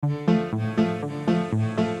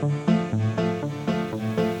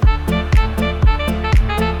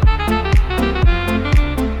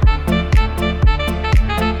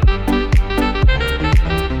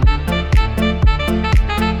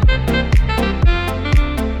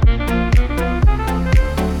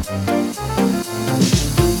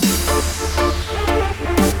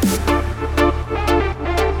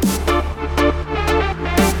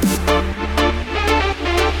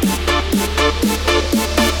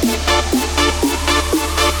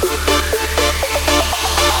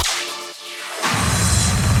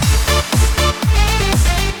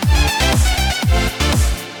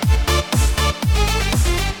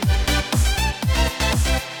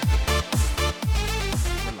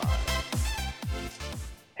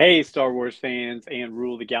Hey, Star Wars fans and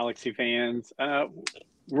Rule the Galaxy fans.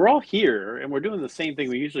 We're all here and we're doing the same thing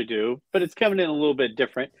we usually do, but it's coming in a little bit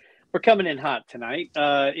different. We're coming in hot tonight.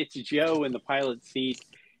 It's Joe in the pilot seat.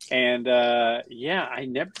 And yeah, I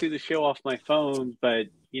never do the show off my phone, but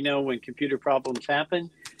you know, when computer problems happen,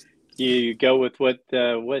 you go with what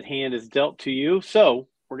hand is dealt to you. So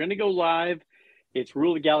we're going to go live. It's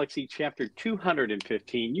Rule the Galaxy chapter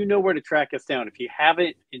 215. You know where to track us down. If you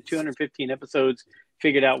haven't, in 215 episodes,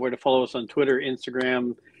 figured out where to follow us on Twitter,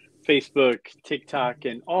 Instagram, Facebook, TikTok,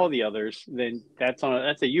 and all the others, then that's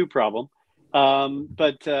a you problem.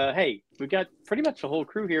 But hey, we've got pretty much the whole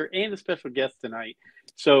crew here and a special guest tonight.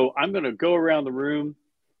 So I'm going to go around the room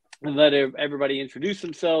and let everybody introduce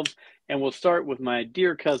themselves, and we'll start with my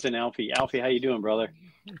dear cousin Alfie. Alfie, how you doing, brother?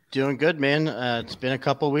 Doing good, man. It's been a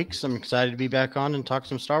couple of weeks. I'm excited to be back on and talk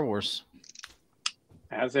some Star Wars.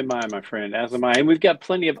 As am I, my friend. As am I. And we've got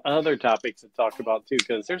plenty of other topics to talk about too,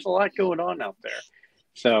 because there's a lot going on out there.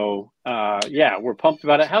 So yeah, we're pumped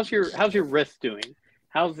about it. How's your wrist doing?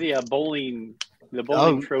 How's the bowling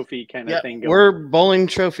trophy kind of thing going? We're bowling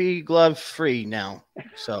trophy glove free now.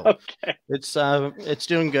 So okay. It's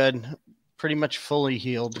doing good. Pretty much fully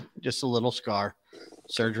healed. Just a little scar.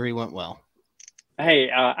 Surgery went well.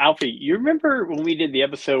 Hey, Alfie, you remember when we did the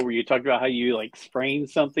episode where you talked about how you like sprained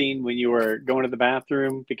something when you were going to the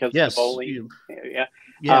bathroom because of the bowling?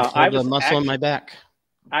 Yeah, I was a muscle in my back.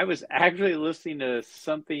 I was actually listening to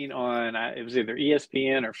something on it was either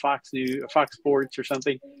ESPN or Fox News or Fox Sports or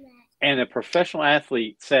something, and a professional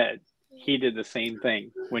athlete said he did the same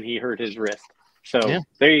thing when he hurt his wrist. So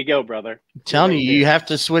there you go, brother. I'm telling you, you have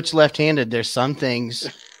to switch left-handed. There's some things.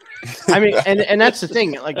 I mean, and that's the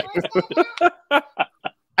thing. Like,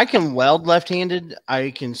 I can weld left-handed.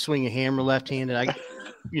 I can swing a hammer left-handed.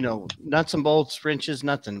 Nuts and bolts, wrenches,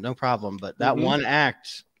 nothing, no problem. But that one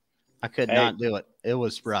act, I could not do it. It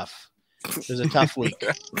was rough. It was a tough week.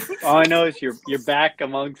 All I know is you're back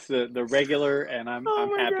amongst the regular, and I'm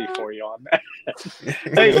happy for you on that.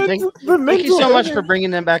 Hey, thank you so much for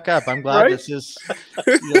bringing them back up. I'm glad this is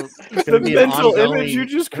the mental image you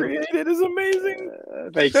just created is amazing.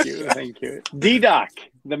 Thank you. DDoc,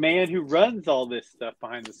 the man who runs all this stuff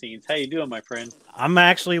behind the scenes. How you doing, my friend? I'm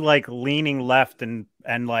actually like leaning left and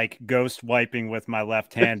like ghost wiping with my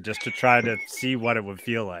left hand just to try to see what it would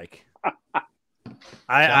feel like.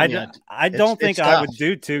 I don't think I would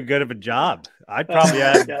do too good of a job. I'd probably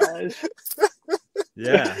have.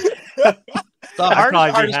 Yeah. The hard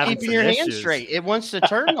part is keeping your hand straight. It wants to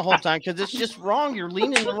turn the whole time because it's just wrong. You're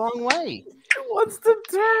leaning the wrong way. It wants to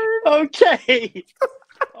turn. Okay.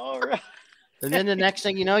 All right. And then the next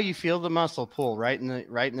thing you know, you feel the muscle pull right in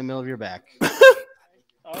the middle of your back.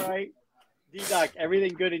 All right. DDoc,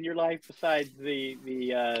 everything good in your life besides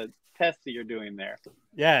the test that you're doing there?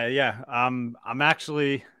 Yeah. I'm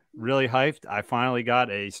actually really hyped. I finally got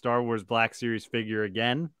a Star Wars Black Series figure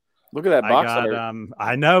again. Look at that box art.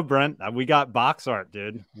 I know, Brent. We got box art,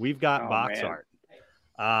 dude. We've got box art.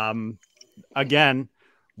 Again,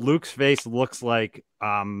 Luke's face looks like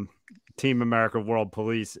Team America World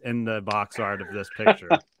Police in the box art of this picture.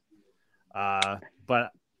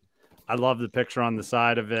 But I love the picture on the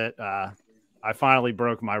side of it. I finally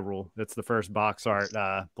broke my rule. It's the first box art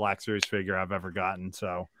Black Series figure I've ever gotten.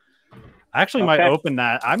 So I actually might open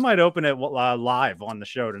that. I might open it live on the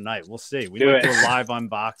show tonight. We'll see. We might do a live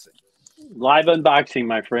unboxing. Live unboxing,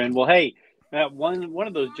 my friend. Well, hey, one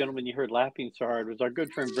of those gentlemen you heard laughing so hard was our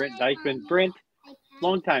good friend Brent Dykeman. Brent,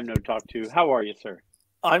 long time no talk to. How are you, sir?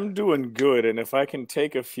 I'm doing good. And if I can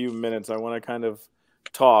take a few minutes, I want to kind of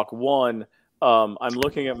talk. One, I'm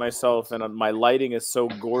looking at myself and my lighting is so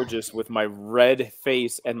gorgeous with my red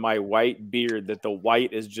face and my white beard that the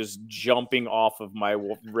white is just jumping off of my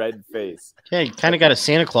red face. Yeah, you kind of got a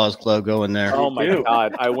Santa Claus glow going there. Oh my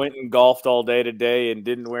God. I went and golfed all day today and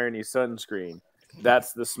didn't wear any sunscreen.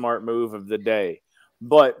 That's the smart move of the day.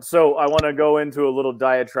 But so I want to go into a little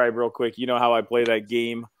diatribe real quick. You know how I play that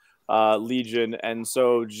game, Legion, and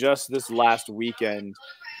so just this last weekend,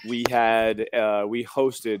 we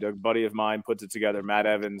hosted, a buddy of mine puts it together, Matt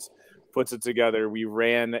Evans puts it together. We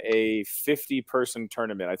ran a 50-person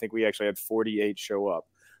tournament. I think we actually had 48 show up.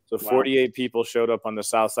 So 48 people showed up on the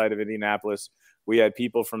south side of Indianapolis. We had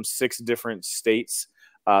people from 6 different states.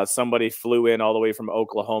 Somebody flew in all the way from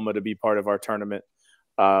Oklahoma to be part of our tournament.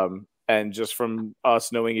 And just from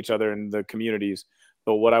us knowing each other in the communities.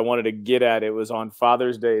 But what I wanted to get at, it was on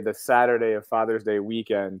Father's Day, the Saturday of Father's Day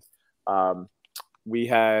weekend. We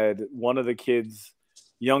had one of the kids,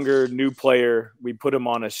 younger, new player. We put him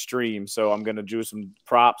on a stream. So I'm going to do some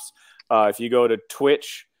props. If you go to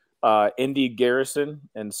Twitch, Indy Garrison,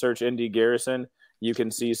 and search Indy Garrison, you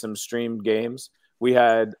can see some streamed games. We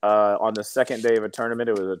had on the second day of a tournament,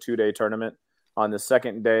 it was a 2-day tournament. On the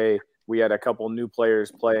second day, we had a couple new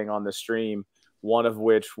players playing on the stream, one of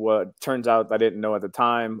which, what turns out I didn't know at the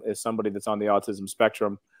time, is somebody that's on the autism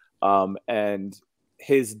spectrum. And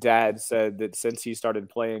his dad said that since he started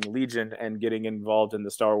playing Legion and getting involved in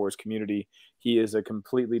the Star Wars community, he is a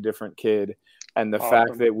completely different kid. And the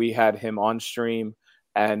fact that we had him on stream,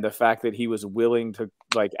 and the fact that he was willing to,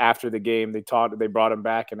 like, after the game, they brought him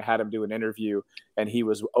back and had him do an interview, and he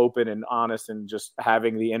was open and honest and just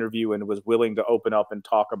having the interview and was willing to open up and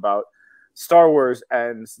talk about Star Wars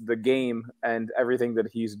and the game and everything that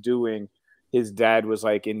he's doing. His dad was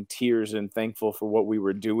like in tears and thankful for what we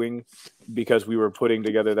were doing, because we were putting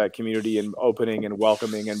together that community and opening and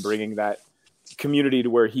welcoming and bringing that community to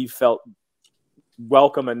where he felt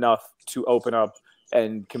welcome enough to open up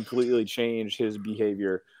and completely change his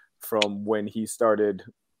behavior from when he started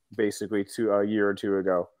basically a year or two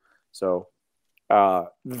ago. So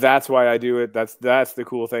that's why I do it. That's the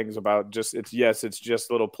cool things about it's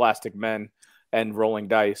just little plastic men and rolling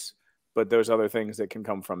dice, but there's other things that can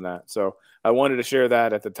come from that. So I wanted to share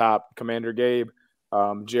that at the top. Commander Gabe,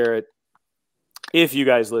 Jarrett, if you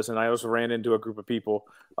guys listen, I also ran into a group of people.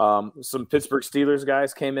 Some Pittsburgh Steelers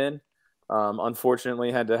guys came in.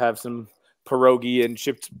 Unfortunately, had to have some pierogi and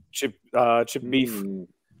chipped beef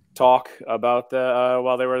talk about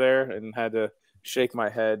while they were there, and had to shake my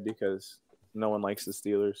head because no one likes the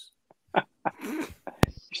Steelers. You're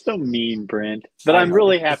so mean, Brent. But I'm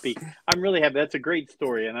really happy. That's a great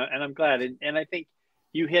story, and I'm glad. And I think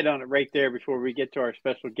you hit on it right there before we get to our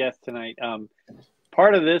special guest tonight.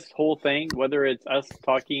 Part of this whole thing, whether it's us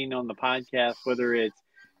talking on the podcast, whether it's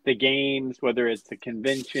the games, whether it's the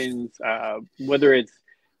conventions, whether it's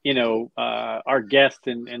our guest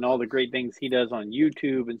and all the great things he does on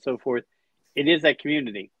YouTube and so forth, it is that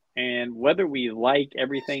community. And whether we like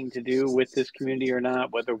everything to do with this community or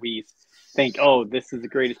not, whether we think, oh, this is the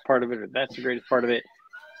greatest part of it or that's the greatest part of it,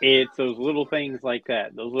 it's those little things like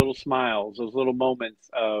that, those little smiles, those little moments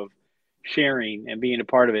of sharing and being a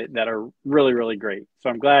part of it that are really, really great.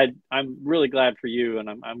 So I'm really glad for you, and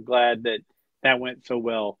I'm glad that went so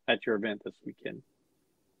well at your event this weekend.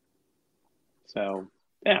 So,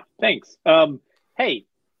 yeah, thanks. Hey,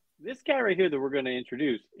 this guy right here that we're going to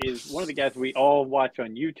introduce is one of the guys we all watch on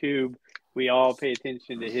YouTube. We all pay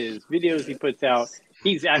attention to his videos he puts out.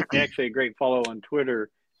 He's actually a great follow on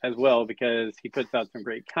Twitter as well, because he puts out some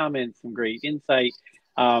great comments, some great insight.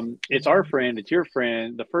 It's our friend, it's your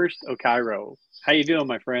friend, the first Okiro. How you doing,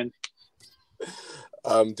 my friend?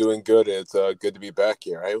 I'm doing good. It's good to be back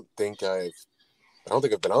here. I don't think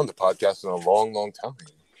I've been on the podcast in a long, long time.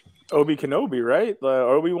 Obi Kenobi, right?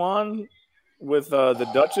 Obi-Wan with the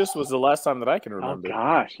Duchess was the last time that I can remember. Oh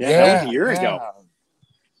gosh, that was a year ago.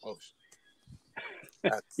 Oh,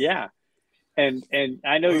 yeah. And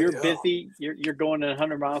I know you're busy. You're going at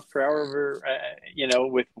 100 miles per hour over,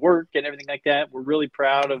 with work and everything like that. We're really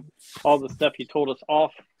proud of all the stuff you told us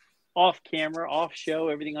off camera, off show,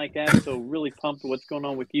 everything like that. So really pumped with what's going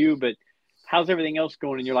on with you. But how's everything else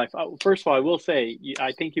going in your life? First of all, I will say,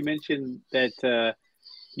 I think you mentioned that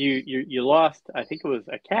you lost, I think it was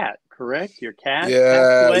a cat, correct? Your cat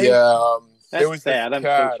passed away? Yeah. That's sad. I'm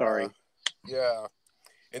so sorry. Yeah.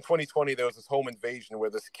 In 2020, there was this home invasion where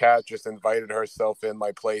this cat just invited herself in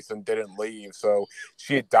my place and didn't leave. So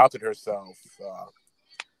she adopted herself.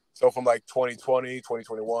 So from like 2020,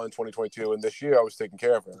 2021, 2022, and this year I was taking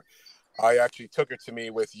care of her. I actually took her to me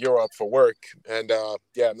with Europe for work. And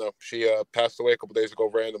she passed away a couple days ago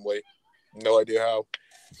randomly. No idea how.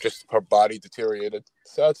 Just her body deteriorated.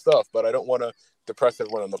 Sad stuff, but I don't want to depress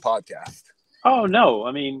everyone on the podcast. Oh, no.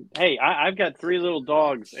 I mean, hey, I've got 3 little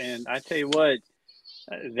dogs, and I tell you what,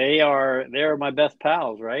 they're my best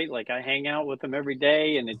pals, right? Like, I hang out with them every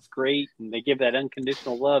day, and it's great, and they give that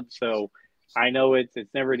unconditional love. So I know it's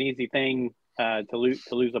never an easy thing to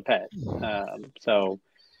lose a pet. So,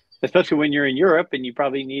 especially when you're in Europe and you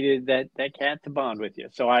probably needed that cat to bond with you.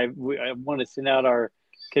 So I want to send out our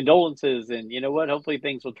condolences, and you know what? Hopefully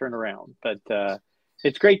things will turn around. But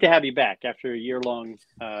it's great to have you back after a year-long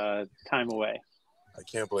time away. I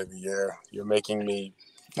can't believe a year. You're making me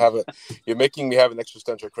have an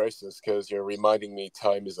existential crisis because you're reminding me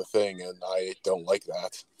time is a thing, and I don't like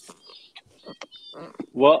that.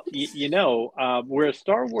 Well, we're a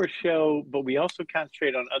Star Wars show, but we also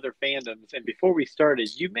concentrate on other fandoms. And before we started,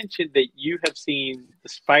 you mentioned that you have seen the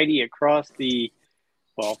Spidey across the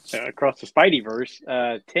Spidey Verse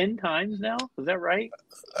 10 times now. Is that right?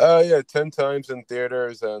 Yeah, 10 times in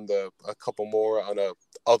theaters and a couple more on a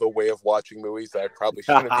other way of watching movies that I probably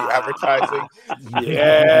shouldn't be advertising.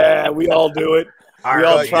 Yeah, we all do it. We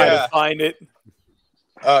all try to find it.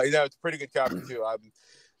 It's a pretty good copy too.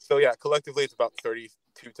 So yeah, collectively it's about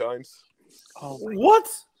 32 times. Oh, what?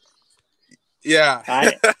 Yeah.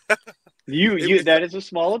 That is a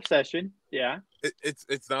small obsession. Yeah.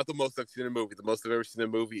 It's not the most I've seen in a movie. The most I've ever seen in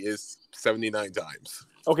a movie is 79 times.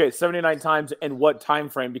 Okay, 79 times in what time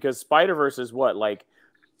frame? Because Spider-Verse is what, like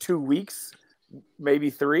 2 weeks? Maybe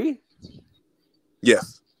 3?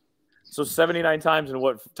 Yes. So 79 times in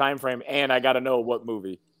what time frame? And I got to know what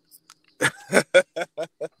movie.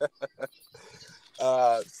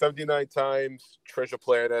 79 times Treasure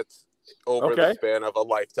Planet over the span of a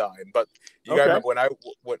lifetime. But you gotta remember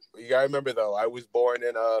you gotta remember though, I was born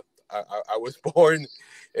in I was born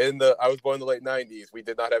in the late 90s. We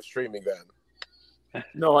did not have streaming then.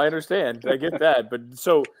 No, I understand. I get that. But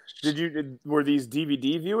so were these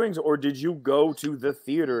DVD viewings, or did you go to the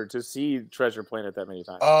theater to see Treasure Planet that many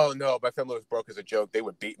times? Oh no, my family was broke as a joke. They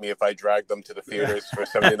would beat me if I dragged them to the theaters for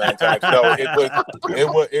 79 times. No,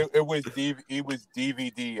 it was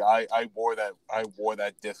DVD. I wore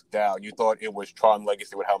that disc down. You thought it was Tron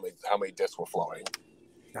Legacy with how many discs were flowing.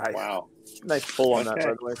 Nice. Wow. Nice pull on that, by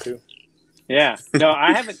the way, too. Yeah. No,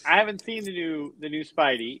 I haven't seen the new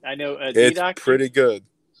Spidey. I know it's DDoc, pretty good.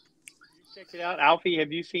 check it out. Alfie,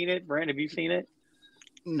 have you seen it? Brent, have you seen it?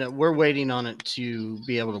 No, we're waiting on it to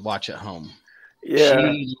be able to watch at home.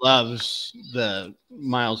 Yeah. She loves the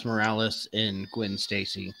Miles Morales and Gwen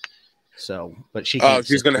Stacy. So, but she can't.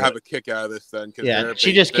 She's going to have a kick out of this then. Yeah,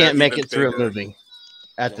 she just can't make it through a movie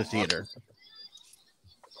at the theater.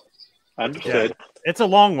 Understood. Yeah. It's a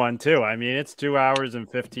long one too. I mean, it's 2 hours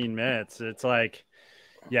and 15 minutes. It's like,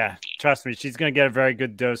 yeah, trust me, she's going to get a very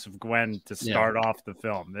good dose of Gwen to start off the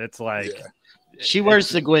film. It's like she wears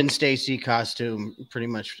the Gwen Stacy costume pretty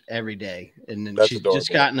much every day, and then she's adorable.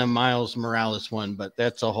 just gotten a Miles Morales one, but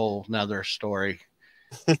that's a whole nother story.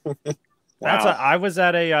 I was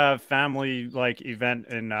at a family event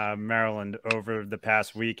in Maryland over the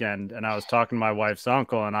past weekend, and I was talking to my wife's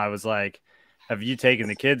uncle, and I was like, have you taken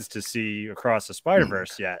the kids to see Across the Spidey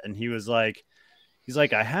Verse yet? And he's like,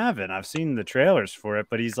 I haven't. I've seen the trailers for it,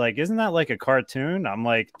 but he's like, isn't that like a cartoon? I'm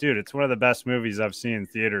like, dude, it's one of the best movies I've seen in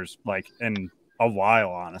theaters in a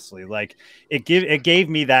while, honestly. Like it gave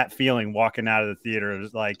me that feeling walking out of the theater,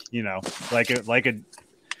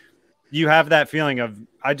 you have that feeling of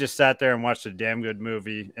I just sat there and watched a damn good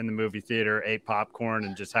movie in the movie theater, ate popcorn,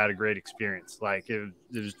 and just had a great experience. Like it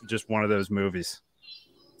was just one of those movies.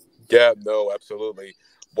 Yeah, no, absolutely.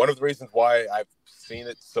 One of the reasons why I've seen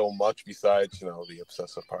it so much, besides, the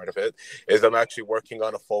obsessive part of it, is I'm actually working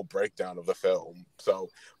on a full breakdown of the film. So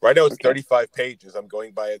right now it's 35 pages. I'm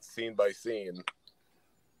going by it scene by scene.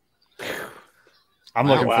 I'm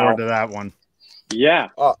looking forward to that one. Yeah.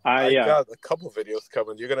 I got a couple of videos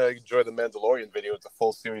coming. You're going to enjoy the Mandalorian video. It's a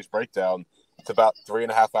full series breakdown. It's about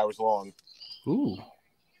 3.5 hours long. Ooh.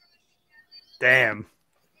 Damn.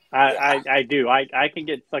 I do. I can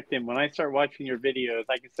get sucked in when I start watching your videos.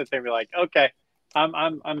 I can sit there and be like, okay,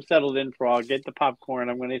 I'm settled in for. I'll get the popcorn.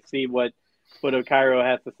 I'm going to see what Okiro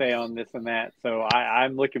has to say on this and that. So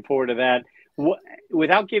I'm looking forward to that.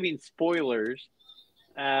 Without giving spoilers,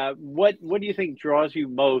 what do you think draws you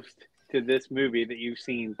most to this movie that you've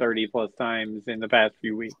seen 30 plus times in the past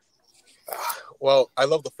few weeks? Well, I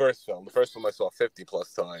love the first film. The first film I saw 50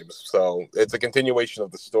 plus times. So it's a continuation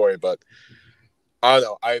of the story, but I don't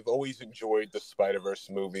know. I've always enjoyed the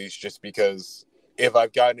Spider-Verse movies just because if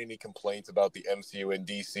I've gotten any complaints about the MCU and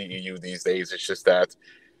DCEU these days, it's just that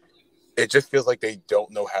it just feels like they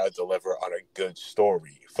don't know how to deliver on a good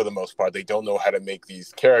story for the most part. They don't know how to make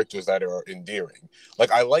these characters that are endearing.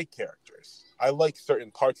 Like, I like characters. I like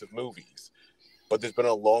certain parts of movies. But there's been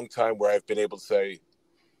a long time where I've been able to say,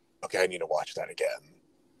 okay, I need to watch that again.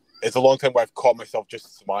 It's a long time where I've caught myself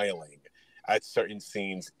just smiling at certain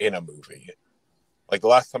scenes in a movie. Like the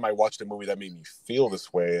last time I watched a movie that made me feel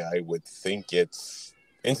this way, I would think it's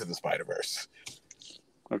Into the Spider-Verse.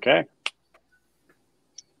 Okay.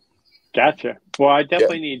 Gotcha. Well, I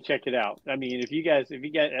definitely need to check it out. I mean, if you get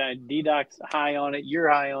DDoc's high on it, you're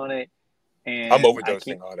high on it, and I'm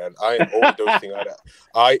overdosing on it. I am overdosing on it.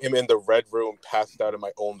 I am in the red room, passed out in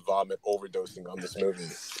my own vomit, overdosing on this movie.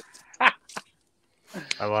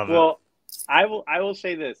 I love it. Well, I will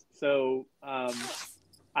say this. So, I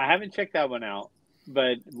haven't checked that one out,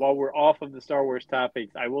 but while we're off of the Star Wars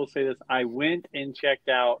topics, I will say this: I went and checked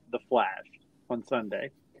out The Flash on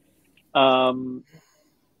Sunday. I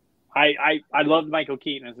loved Michael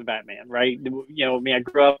Keaton as a Batman, right? You know, I mean, I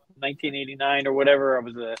grew up in 1989 or whatever. I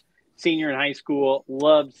was a senior in high school.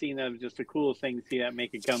 Loved seeing that. It was just the coolest thing to see that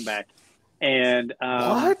make a comeback. And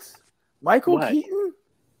What? Michael Keaton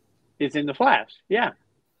is in The Flash. Yeah.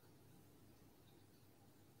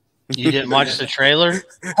 You didn't watch the trailer?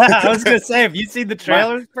 I was gonna say, have you seen the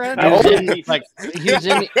trailers, Brent? He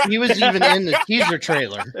was even in the teaser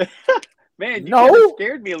trailer. Man, you kinda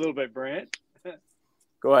scared me a little bit, Brent.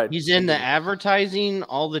 Go ahead. He's in the advertising,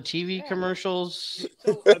 all the TV commercials.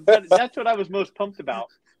 But that's what I was most pumped about.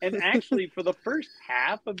 And actually, for the first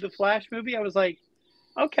half of the Flash movie, I was like,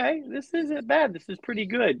 okay, this isn't bad. This is pretty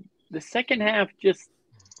good. The second half just...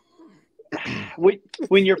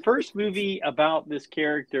 When your first movie about this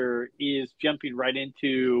character is jumping right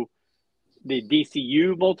into the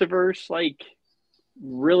DCU multiverse, like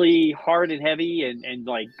really hard and heavy and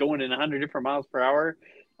like going in 100 different miles per hour,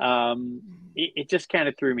 it just kind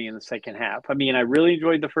of threw me in the second half. I mean, I really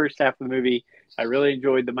enjoyed the first half of the movie. I really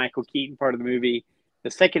enjoyed the Michael Keaton part of the movie.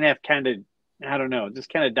 The second half kind of, I don't know, just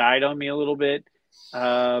kind of died on me a little bit.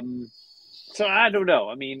 So I don't know.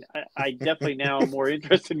 I mean, I definitely now am more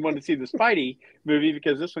interested in wanting to see the Spidey movie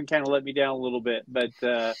because this one kind of let me down a little bit. But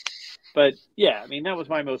yeah, I mean, that was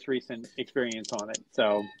my most recent experience on it.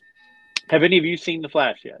 So have any of you seen The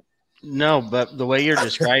Flash yet? No, but the way you're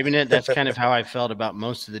describing it, that's kind of how I felt about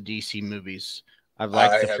most of the DC movies. I've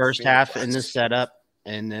liked the first half in the setup,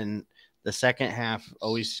 and then the second half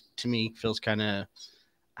always, to me, feels kind of,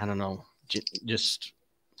 I don't know, just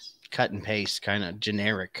cut and paste, kind of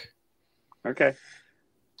generic. Okay.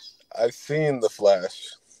 I've seen The Flash.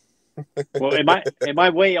 Well, am I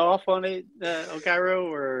way off on it, Okiro,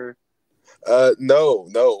 or? No.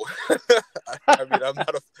 I mean,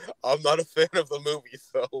 I'm not a fan of the movie,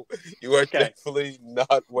 so you are definitely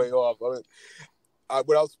not way off. I mean,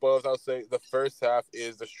 without spoilers, I'll say the first half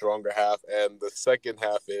is the stronger half, and the second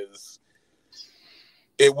half is.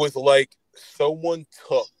 It was like someone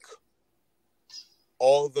took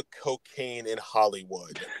all the cocaine in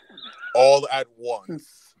Hollywood, all at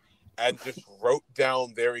once, and just wrote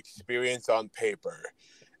down their experience on paper,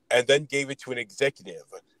 and then gave it to an executive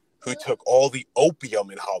who took all the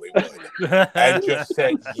opium in Hollywood and just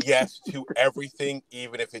said yes to everything,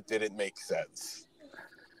 even if it didn't make sense.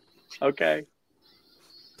 Okay.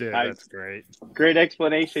 Dude, that's great. Great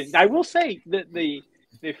explanation. I will say that the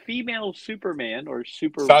female Superman or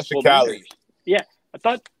Super Sasha Calle. Yeah, I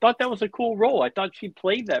thought that was a cool role. I thought she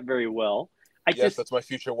played that very well. That's my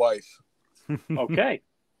future wife. Okay.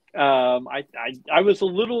 I was a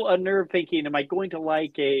little unnerved thinking, am I going to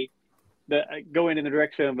like going in the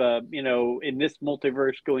direction of in this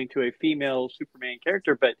multiverse going to a female Superman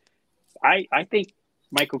character? But I think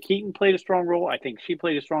Michael Keaton played a strong role. I think she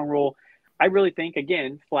played a strong role. I really think,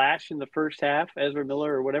 again, Flash in the first half, Ezra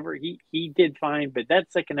Miller or whatever, he did fine. But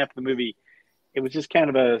that second half of the movie, it was just kind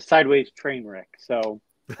of a sideways train wreck. So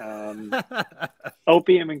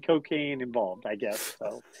opium and cocaine involved, I guess.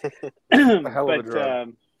 So,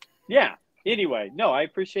 yeah. Anyway, no, I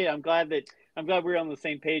appreciate it. I'm glad we're on the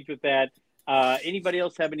same page with that. Anybody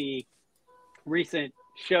else have any recent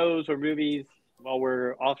shows or movies while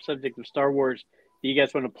we're off subject of Star Wars that you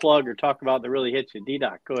guys want to plug or talk about that really hits you?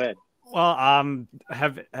 DDoc, go ahead. Well,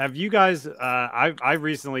 have you guys? I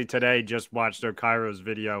recently today just watched Okiro's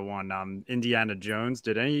video on Indiana Jones.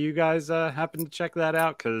 Did any of you guys happen to check that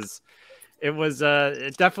out? Because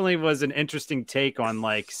it definitely was an interesting take on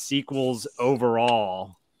like sequels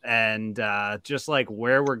overall and just like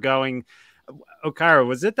where we're going. Okiro,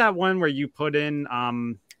 was it that one where you put in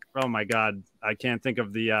oh my god, I can't think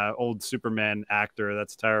of the old Superman actor.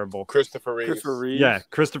 That's terrible. Christopher Reeves. Yeah,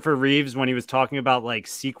 Christopher Reeves, when he was talking about like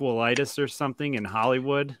sequelitis or something in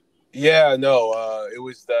Hollywood. Yeah, no, it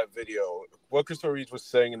was that video. What Christopher Reeves was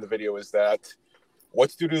saying in the video is that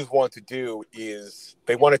what studios want to do is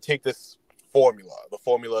they want to take this formula, the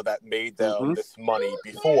formula that made them this money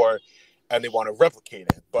before, and they want to replicate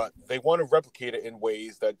it. But they want to replicate it in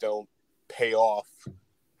ways that don't pay off.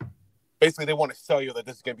 Basically, they want to sell you that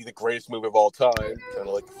this is going to be the greatest movie of all time, kind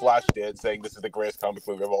of like The Flash did, saying this is the greatest comic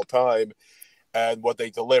movie of all time. and what they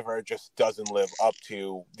deliver just doesn't live up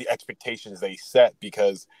to the expectations they set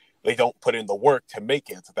because they don't put in the work to make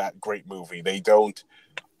it that great movie. They don't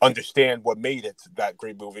understand what made it that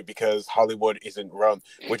great movie because Hollywood isn't run,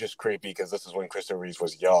 which is creepy because this is when Christopher Reeves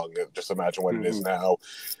was young. Just imagine what it is now.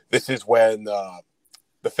 This is when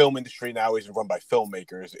the film industry now isn't run by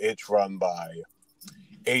filmmakers. It's run by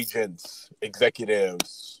agents,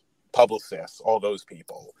 executives, publicists, all those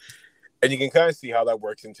people. And you can kind of see how that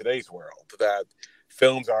works in today's world, that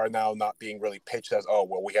films are now not being really pitched as, oh,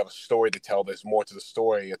 well, we have a story to tell. There's more to the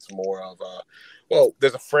story. It's more of a, well,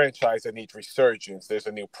 there's a franchise that needs resurgence. There's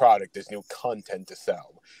a new product. There's new content to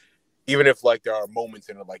sell. Even if, like, there are moments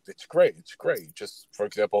in it, like, it's great. It's great. Just, for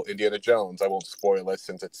example, Indiana Jones. I won't spoil it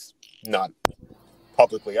since it's not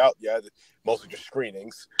publicly out yet. Mostly just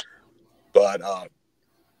screenings. But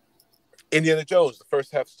Indiana Jones, the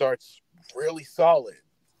first half starts really solid.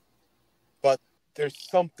 But there's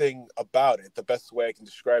something about it. The best way I can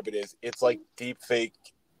describe it is it's like deepfake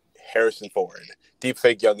Harrison Ford,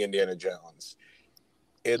 deepfake young Indiana Jones.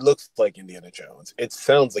 It looks like Indiana Jones. It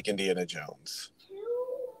sounds like Indiana Jones.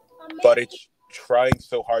 But it's trying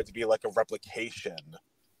so hard to be like a replication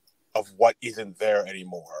of what isn't there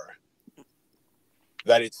anymore,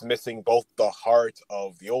 that it's missing both the heart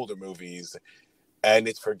of the older movies and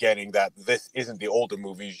it's forgetting that this isn't the older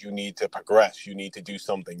movies. You need to progress. You need to do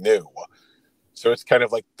something new. So it's kind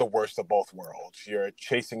of like the worst of both worlds. You're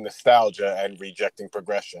chasing nostalgia and rejecting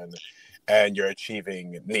progression, and you're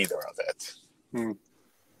achieving neither of it.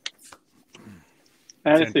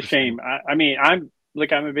 That is a shame. I mean, I'm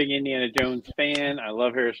a big Indiana Jones fan. I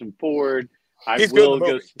love Harrison Ford. He's will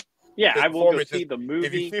go. Yeah, I will go see the movie.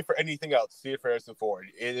 If you see it for anything else, see it for Harrison Ford.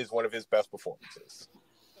 It is one of his best performances.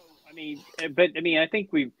 I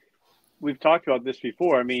think we've talked about this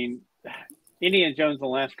before. I mean, Indiana Jones and the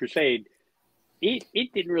Last Crusade. It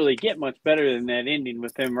didn't really get much better than that ending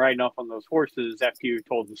with him riding off on those horses after you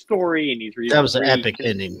told the story and he's reading. That was an epic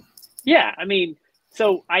ending. Yeah, I mean,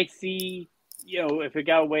 so I see, if it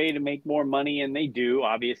got a way to make more money, and they do,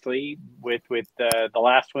 obviously, with the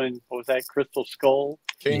last one, what was that, Crystal Skull?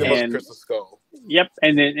 Kingdom of Crystal Skull. Yep,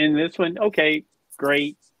 and then in this one, okay,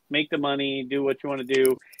 great, make the money, do what you want to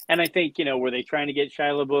do. And I think, were they trying to get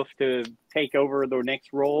Shia LaBeouf to take over the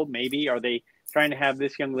next role? Maybe. Are they trying to have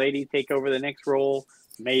this young lady take over the next role?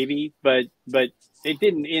 Maybe. But it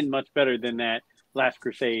didn't end much better than that Last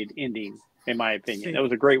Crusade ending, in my opinion. That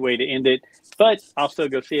was a great way to end it. But I'll still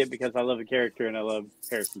go see it because I love the character and I love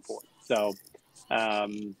Harrison Ford. So,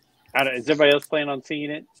 is everybody else planning on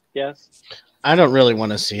seeing it? Yes? I don't really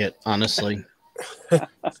want to see it, honestly.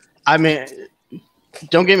 I mean,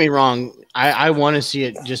 don't get me wrong. I want to see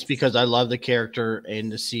it just because I love the character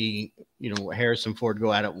and to see, Harrison Ford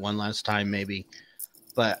go at it one last time, maybe.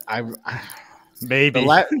 But maybe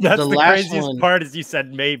that's the craziest part is you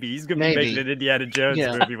said maybe. He's going to be making an Indiana Jones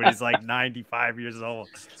movie when he's like 95 years old.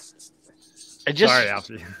 Sorry,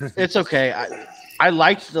 Alfie. It's okay. I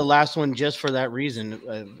liked the last one just for that reason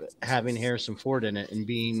of having Harrison Ford in it and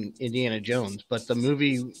being Indiana Jones. But the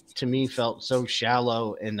movie to me felt so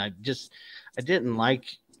shallow, and I didn't like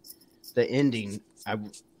the ending.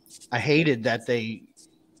 I hated that they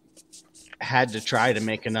had to try to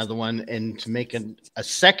make another one and to make a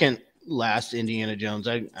second last Indiana Jones.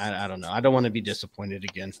 I don't know. I don't want to be disappointed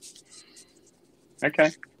again.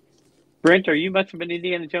 Okay. Brent, are you much of an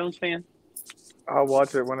Indiana Jones fan? I'll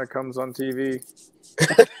watch it when it comes on TV.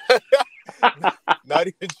 Not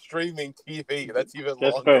even streaming TV. That's even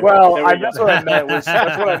longer. Well, that's what I meant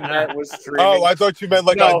was streaming. Oh, I thought you meant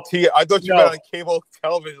on TV. I thought you meant on cable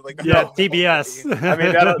television. Like TBS. I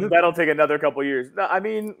mean, that'll take another couple years. No, I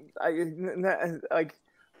mean, like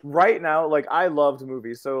right now, like I loved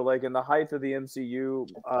movies. So like in the height of the MCU,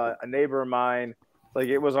 a neighbor of mine, like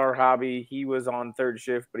it was our hobby. He was on third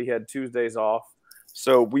shift, but he had Tuesdays off.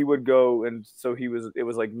 So we would go, and so it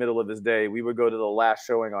was like middle of his day. We would go to the last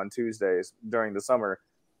showing on Tuesdays during the summer,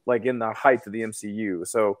 like in the height of the MCU.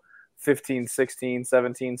 So 15, 16,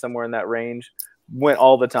 17, somewhere in that range, went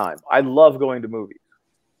all the time. I love going to movies.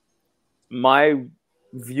 My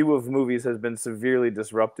view of movies has been severely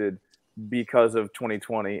disrupted because of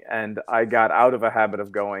 2020, and I got out of a habit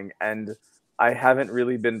of going, and I haven't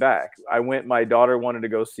really been back. My daughter wanted to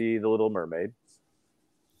go see The Little Mermaid.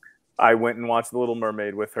 I went and watched The Little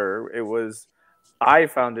Mermaid with her. I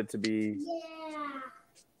found it to be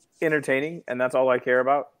entertaining, and that's all I care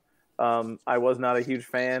about. I was not a huge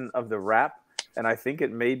fan of the rap, and I think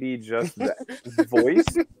it may be just the voice.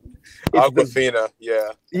 Awkwafina,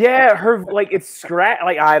 yeah, her it's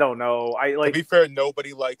I don't know. To be fair,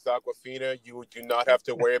 nobody likes Awkwafina. You do not have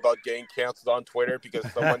to worry about getting canceled on Twitter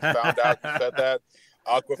because someone found out you said that.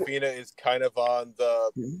 Aquafina is kind of on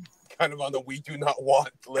the we do not want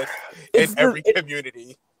list in every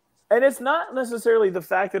community. And it's not necessarily the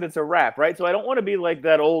fact that it's a rap, right? So I don't want to be like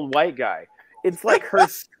that old white guy. It's like her.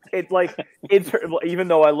 It's her, even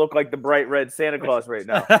though I look like the bright red Santa Claus right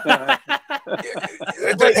now.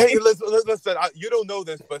 Hey, listen. You don't know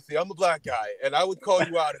this, but see, I'm a black guy, and I would call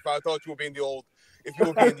you out if I thought you were being the old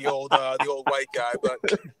white guy. But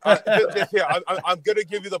just here, I'm gonna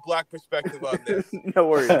give you the black perspective on this. No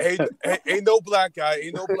worries. Ain't no black guy,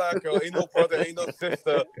 ain't no black girl, ain't no brother, ain't no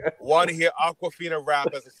sister want to hear Aquafina rap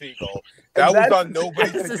as a seagull. That was on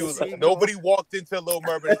nobody's to-do list. Nobody walked into Little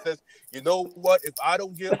Mermaid and says, you know what? If I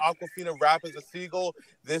don't hear Aquafina rap as a seagull,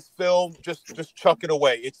 this film just chuck it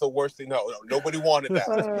away. It's the worst thing. No, nobody wanted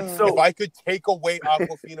that. So if I could take away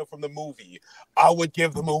Aquafina from the movie, I would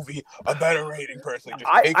give the movie a better rating. Personally,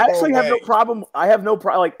 I actually have no problem. I have no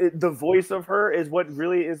problem. Like the voice of her is what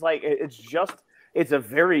really is like. It's a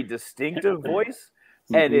very distinctive voice,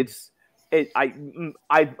 and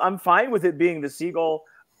I'm fine with it being the seagull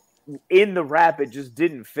in the rap. It just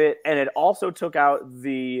didn't fit, and it also took out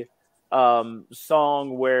the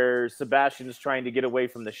song where Sebastian is trying to get away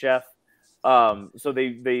from the chef. So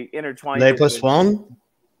they intertwined. They postponed.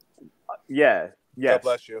 Yeah. God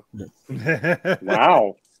bless you.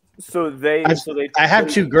 Wow. I have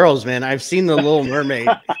two girls, man. I've seen The Little Mermaid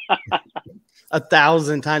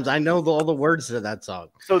 1,000 times. I know all the words to that song.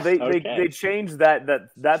 So they changed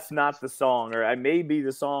that's not the song, or I may be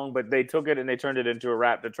the song, but they took it and they turned it into a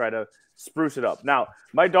rap to try to spruce it up. Now,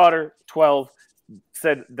 my daughter, 12,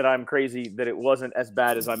 said that I'm crazy, that it wasn't as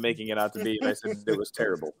bad as I'm making it out to be, and I said it was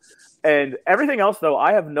terrible. And everything else, though,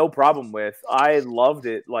 I have no problem with. I loved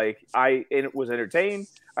it. It was entertained.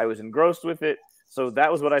 I was engrossed with it. So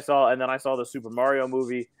that was what I saw. And then I saw the Super Mario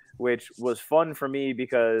movie, which was fun for me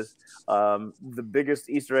because the biggest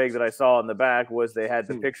Easter egg that I saw in the back was they had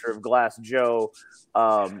the picture of Glass Joe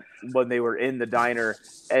when they were in the diner.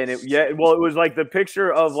 And it was like the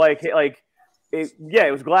picture of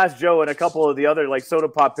it was Glass Joe, and a couple of the other, like Soda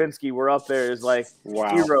Popinski, were up there as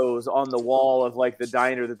heroes on the wall of like the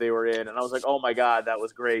diner that they were in. And I was like, oh my God, that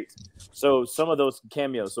was great. So some of those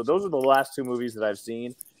cameos. So those are the last two movies that I've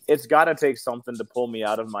seen. It's got to take something to pull me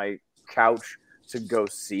out of my couch to go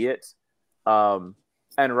see it. And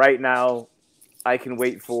right now, I can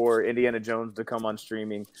wait for Indiana Jones to come on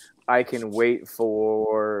streaming. I can wait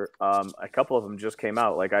for a couple of them just came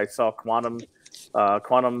out. Like I saw Quantum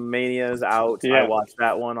Mania's out. Yeah. I watched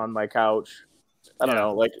that one on my couch. I don't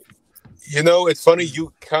know. Like, it's funny.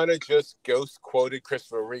 You kind of just ghost quoted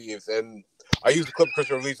Christopher Reeves, and I used a clip of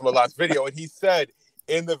Christopher Reeves in my last video, and he said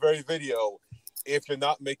in the very video, if you're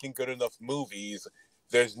not making good enough movies,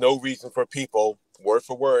 there's no reason for people, word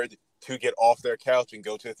for word, to get off their couch and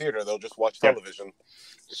go to the theater. They'll just watch television.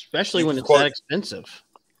 Especially when it's that expensive.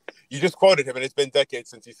 You just quoted him, and it's been decades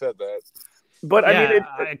since he said that. But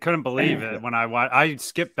I couldn't believe it when I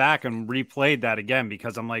skipped back and replayed that again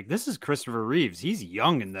because I'm like, this is Christopher Reeves. He's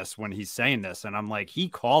young in this when he's saying this. And I'm like, he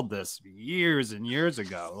called this years and years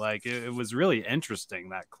ago. Like, it was really interesting,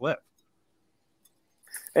 that clip.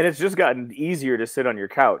 And it's just gotten easier to sit on your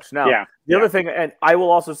couch. Now, the other thing, and I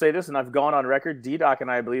will also say this, and I've gone on record, DDoc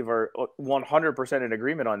and I believe are 100% in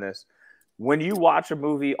agreement on this. When you watch a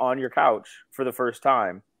movie on your couch for the first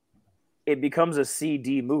time, it becomes a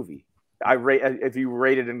CD movie. If you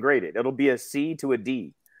rate it and grade it, it'll be a C to a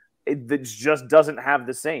D. It just doesn't have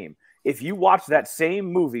the same. If you watch that same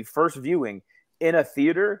movie first viewing in a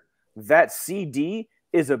theater, that CD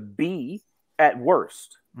is a B at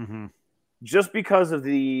worst. Mm-hmm. Just because of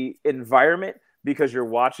the environment, because you're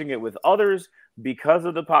watching it with others, because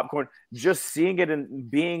of the popcorn, just seeing it and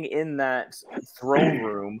being in that throne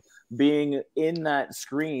room, being in that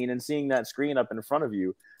screen and seeing that screen up in front of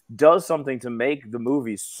you does something to make the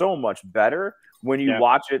movie so much better when you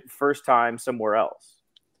watch it first time somewhere else.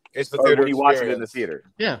 It's the theater when you watch it in the theater.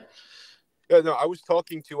 Yeah. No, I was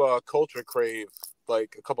talking to Culture Crave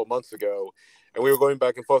like a couple months ago, and we were going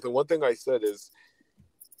back and forth. And one thing I said is,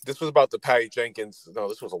 this was about the Patty Jenkins. No,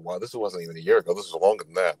 this was a while. This wasn't even a year ago. This was longer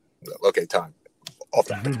than that. Okay, time. Off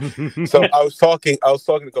that. So I was talking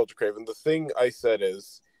to Culture Crave, and the thing I said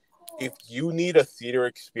is, if you need a theater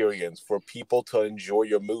experience for people to enjoy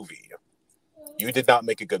your movie, you did not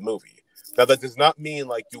make a good movie. Now, that does not mean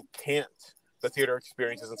like you can't. The theater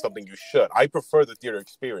experience isn't something you should. I prefer the theater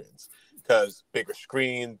experience because bigger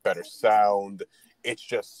screen, better sound. It's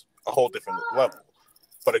just a whole different level.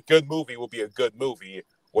 But a good movie will be a good movie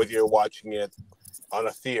whether you're watching it on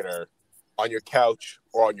a theater, on your couch,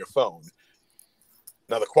 or on your phone.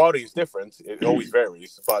 Now, the quality is different. It always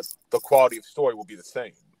varies, but the quality of story will be the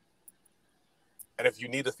same. And if you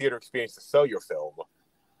need a theater experience to sell your film,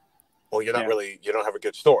 well, you're not really, you don't have a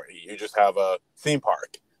good story. You just have a theme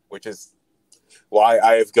park, which is why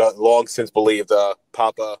I've got long since believed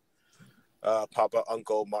Papa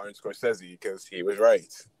Uncle Martin Scorsese, because he was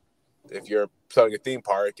right. If you're selling a theme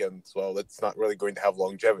park and, well, it's not really going to have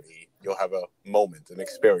longevity, you'll have a moment, an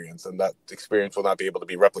experience, and that experience will not be able to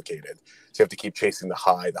be replicated. So you have to keep chasing the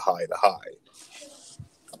high, the high, the high.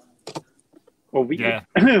 Well,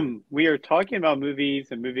 we are talking about movies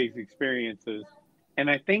and movies experiences, and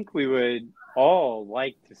I think we would all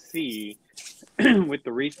like to see, with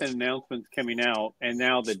the recent announcements coming out and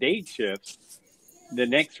now the date shifts, the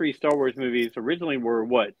next 3 Star Wars movies originally were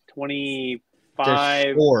what,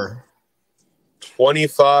 25? 4.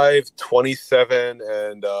 25, 27,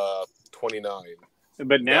 and 29.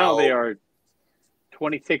 But now they are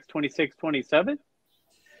 26, 26, 27?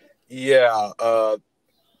 Yeah,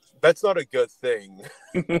 that's not a good thing.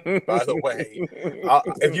 By the way,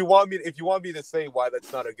 if you want me to say why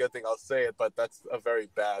that's not a good thing, I'll say it. But that's a very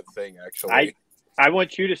bad thing, actually. I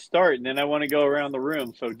want you to start, and then I want to go around the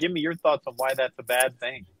room. So give me your thoughts on why that's a bad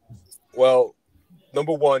thing. Well,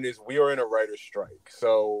 number one is we are in a writer's strike.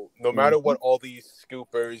 So no matter what all these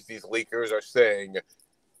scoopers, these leakers are saying,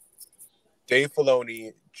 Dave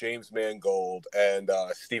Filoni, James Mangold, and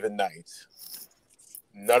Stephen Knight,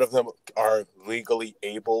 none of them are legally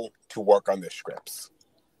able to work on their scripts.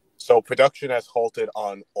 So production has halted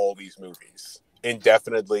on all these movies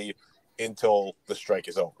indefinitely until the strike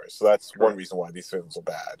is over. So that's one reason why these films are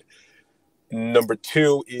bad. Number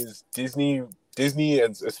two is Disney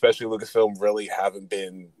and especially Lucasfilm really haven't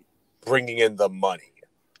been bringing in the money.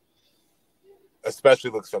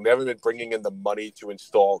 Especially Lucasfilm. They haven't been bringing in the money to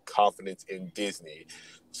install confidence in Disney.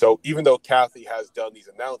 So even though Kathy has done these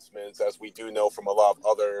announcements, as we do know from a lot of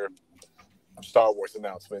other Star Wars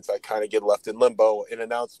announcements, I kind of get left in limbo. An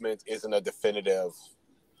announcement isn't a definitive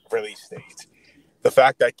release date. The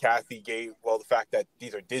fact that the fact that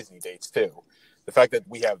these are Disney dates too. The fact that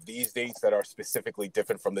we have these dates that are specifically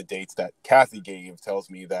different from the dates that Kathy gave tells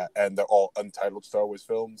me that, and they're all untitled Star Wars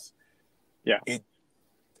films. Yeah.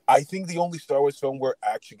 I think the only Star Wars film we're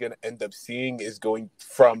actually going to end up seeing is going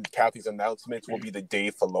from Kathy's announcements will be the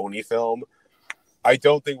Dave Filoni film. I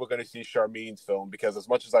don't think we're going to see Charmine's film because as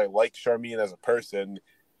much as I like Charmine as a person,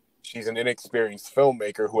 she's an inexperienced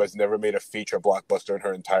filmmaker who has never made a feature blockbuster in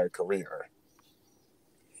her entire career.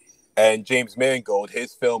 And James Mangold,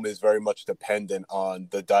 his film is very much dependent on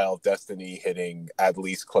the Dial of Destiny hitting at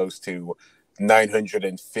least close to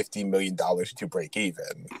 $950 million to break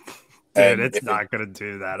even. Dude, it's not going to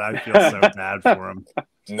do that. I feel so bad for him.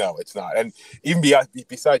 No, it's not. And even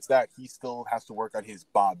besides that, he still has to work on his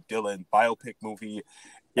Bob Dylan biopic movie,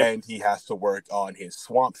 and he has to work on his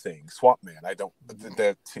Swamp Man. I don't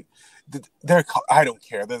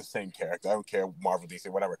care. They're the same character. I don't care, Marvel, DC,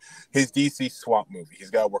 whatever. His DC Swamp movie,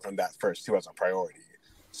 he's got to work on that first, too, as a priority.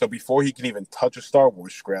 So before he can even touch a Star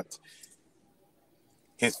Wars script,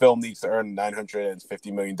 his film needs to earn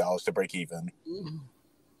 $950 million to break even.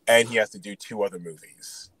 And he has to do 2 other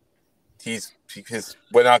movies.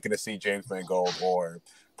 We're not going to see James Mangold or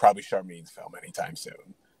probably Charmine's film anytime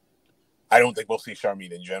soon. I don't think we'll see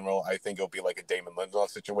Charmine in general. I think it'll be like a Damon Lindelof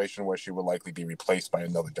situation where she will likely be replaced by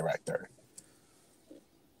another director.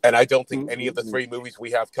 And I don't think any of the 3 movies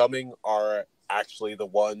we have coming are actually the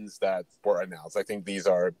ones that were announced. I think these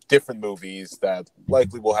are different movies that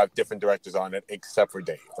likely will have different directors on it, except for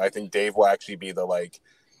Dave. I think Dave will actually be the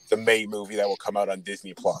main movie that will come out on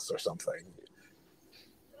Disney Plus or something.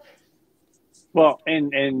 Well,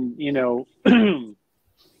 and you know, Star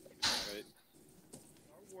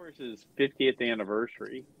Wars' 50th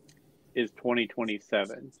anniversary is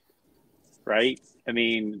 2027, right? I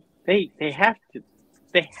mean, they have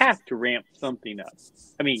to ramp something up.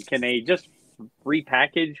 I mean, can they just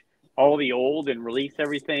repackage all the old and release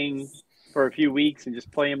everything for a few weeks and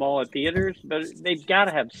just play them all at theaters? But they've got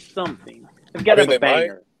to have something. They've got to have a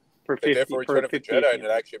banger for 50. They did for Return of the Jedi, and it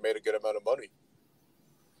actually made a good amount of money.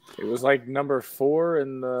 It was like number 4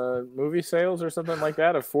 in the movie sales or something like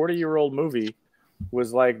that. A 40-year-old movie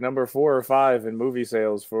was like number 4 or 5 in movie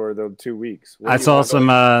sales for the 2 weeks. I saw some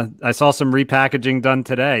repackaging done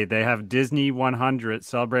today. They have Disney 100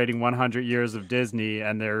 celebrating 100 years of Disney,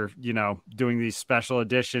 and they're doing these special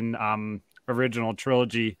edition original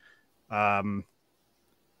trilogy. They're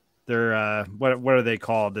what are they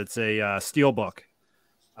called? It's a steelbook.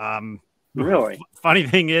 Really? Funny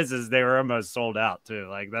thing is they were almost sold out too.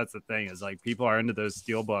 Like that's the thing is like people are into those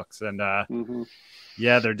steel books, and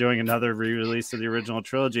yeah, they're doing another re-release of the original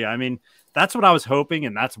trilogy. I mean, that's what I was hoping,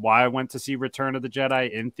 and that's why I went to see Return of the Jedi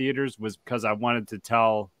in theaters, was because I wanted to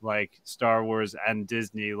tell like Star Wars and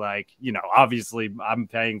Disney, like, you know, obviously I'm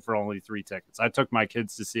paying for only 3 tickets. I took my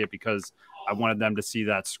kids to see it because I wanted them to see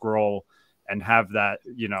that scroll and have that,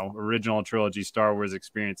 you know, original trilogy Star Wars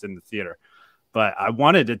experience in the theater. But I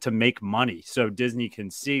wanted it to make money so Disney can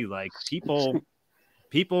see like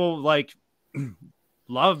people like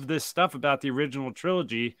love this stuff about the original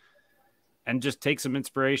trilogy and just take some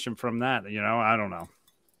inspiration from that. You know, I don't know.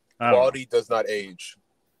 Quality does not age.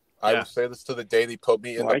 I will say this to the day they put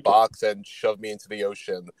me in the box and shove me into the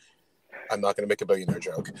ocean. I'm not going to make a billionaire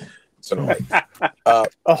joke. So no.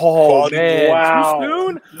 Quality, man, wow. too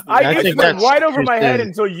soon. I think went right over my head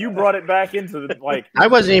until you brought it back into the like. I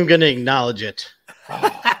wasn't even going to acknowledge it.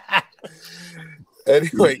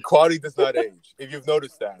 Anyway, quality does not age. If you've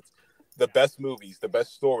noticed that, the best movies, the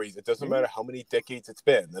best stories, it doesn't matter how many decades it's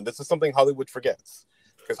been. And this is something Hollywood forgets,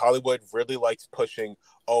 because Hollywood really likes pushing,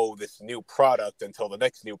 this new product until the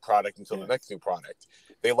next new product, until the next new product.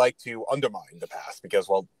 They like to undermine the past because,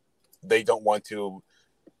 well, they don't want to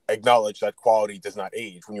acknowledge that quality does not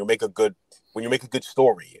age. When you make a good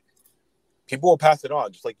story, people will pass it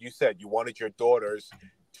on. Just like you said, you wanted your daughters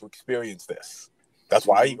to experience this. That's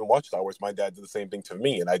why I even watched Star Wars. My dad did the same thing to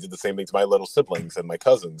me, and I did the same thing to my little siblings and my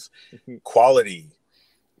cousins. Quality,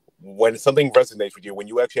 when something resonates with you, when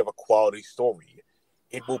you actually have a quality story,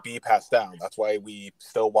 it will be passed down. That's why we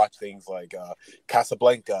still watch things like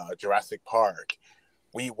Casablanca, Jurassic Park.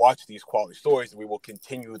 We watch these quality stories, and we will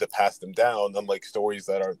continue to pass them down, unlike stories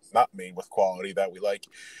that are not made with quality that we like.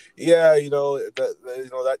 Yeah,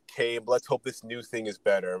 that came. Let's hope this new thing is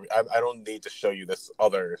better. I don't need to show you this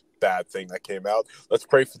other bad thing that came out. Let's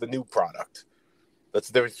pray for the new product. That's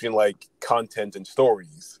the difference between like content and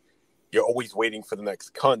stories. You're always waiting for the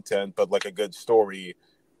next content, but like a good story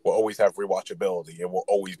will always have rewatchability. It will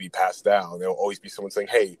always be passed down. There will always be someone saying,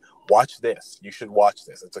 "Hey, watch this. You should watch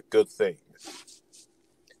this. It's a good thing."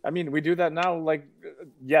 I mean, we do that now. Like,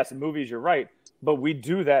 yes, movies, you're right, but we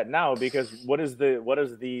do that now because what is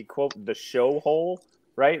the quote, the show hole,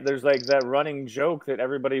 right? There's like that running joke that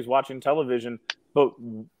everybody's watching television, but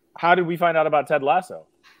how did we find out about Ted Lasso?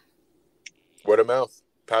 Word of mouth,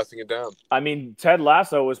 passing it down. I mean, Ted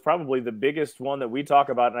Lasso was probably the biggest one that we talk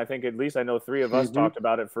about, and I think at least I know 3 of us talked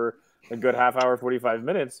about it for a good half hour, 45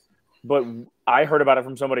 minutes. But I heard about it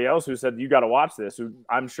from somebody else who said, you got to watch this.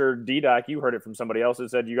 I'm sure, DDoc, you heard it from somebody else who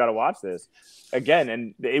said, you got to watch this. Again,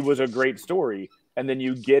 and it was a great story. And then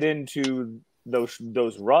you get into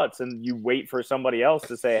those ruts and you wait for somebody else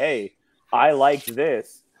to say, hey, I liked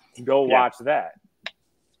this. Go watch that.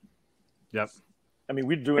 Yep. I mean,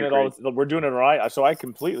 we're doing it all. We're doing it right. So I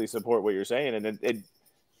completely support what you're saying. And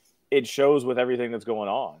it shows with everything that's going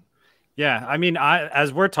on. Yeah, I mean,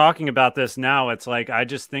 as we're talking about this now, it's like I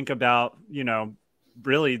just think about,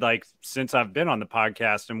 really like since I've been on the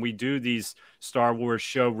podcast and we do these Star Wars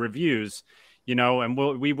show reviews, and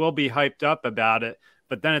we will be hyped up about it.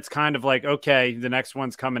 But then it's kind of like, okay, the next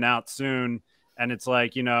one's coming out soon. And it's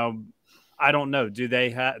like, I don't know. Do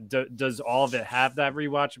they does all of it have that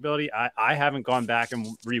rewatchability? I haven't gone back and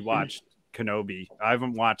rewatched Kenobi.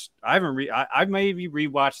 I've maybe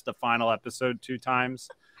rewatched the final episode 2 times.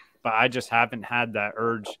 But I just haven't had that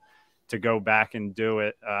urge to go back and do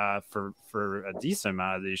it for a decent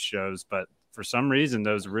amount of these shows. But for some reason,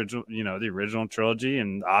 those original, the original trilogy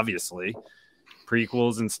and obviously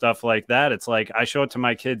prequels and stuff like that, it's like I show it to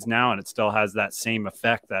my kids now and it still has that same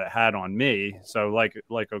effect that it had on me. So like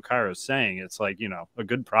Okiro's saying, it's like, a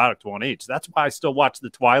good product won't age. That's why I still watch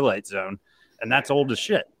The Twilight Zone, and that's old as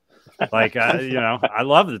shit. Like, I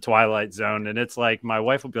love The Twilight Zone, and it's like my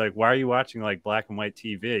wife will be like, why are you watching like black and white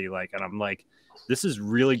TV? Like, and I'm like, this is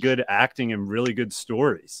really good acting and really good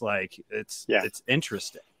stories. Like, it's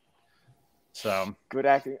interesting. So good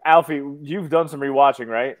acting. Alfie, you've done some rewatching,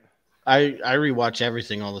 right? I rewatch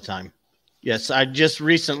everything all the time. Yes, I just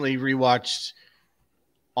recently rewatched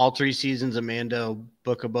all 3 seasons of Mando,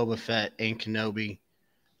 Book of Boba Fett, and Kenobi.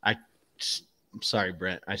 I'm sorry,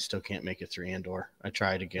 Brent. I still can't make it through Andor. I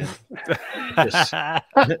tried again.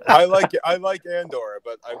 I like Andor,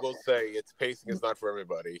 but I will say its pacing is not for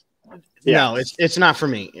everybody. No, it's not for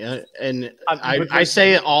me. And I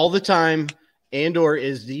say it all the time. Andor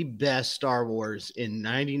is the best Star Wars in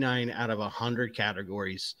 99 out of 100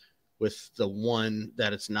 categories, with the one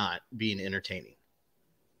that it's not being entertaining.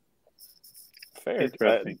 Fair.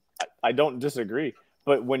 I don't disagree.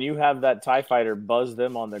 But when you have that TIE fighter buzz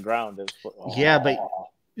them on the ground,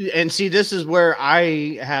 and see, this is where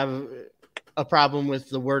I have a problem with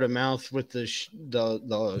the word of mouth with the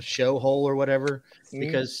show hole or whatever,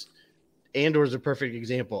 because Andor is a perfect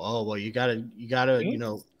example. Oh well, you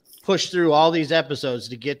gotta push through all these episodes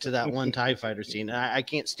to get to that one TIE fighter scene. I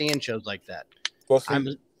can't stand shows like that. Well,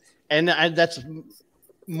 that's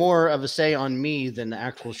more of a say on me than the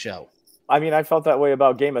actual show. I mean, I felt that way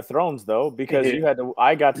about Game of Thrones though, because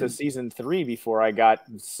I got to season 3 before I got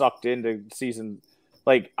sucked into season.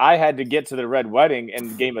 Like, I had to get to the Red Wedding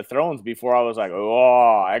and Game of Thrones before I was like,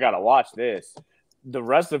 oh, I gotta watch this. The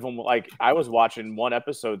rest of them, like, I was watching one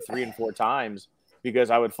episode 3 and 4 times because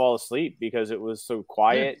I would fall asleep because it was so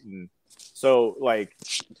quiet and so like.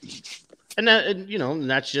 And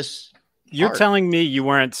that's just. You're hard. telling me you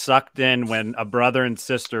weren't sucked in when a brother and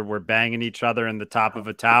sister were banging each other in the top of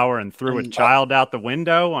a tower and threw a child out the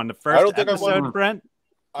window on the first episode, Brent?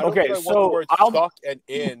 I don't think I want the word "suck" and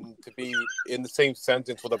 "in" to be in the same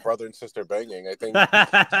sentence with a brother and sister banging. I think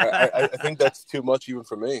I think that's too much even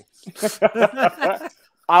for me.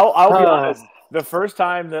 I'll be honest. The first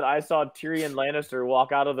time that I saw Tyrion Lannister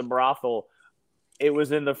walk out of the brothel, it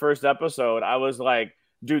was in the first episode. I was like,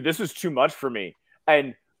 dude, this is too much for me.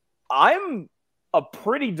 And I'm a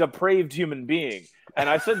pretty depraved human being. And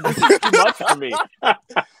I said, this is too much for me.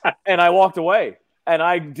 And I walked away. And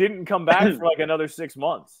I didn't come back for like another 6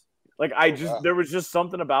 months. Like there was just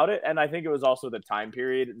something about it. And I think it was also the time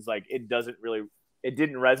period. It's like, it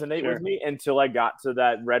didn't resonate with me until I got to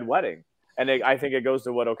that Red Wedding. And I think it goes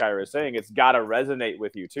to what Okiro is saying. It's got to resonate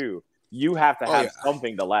with you too. You have to have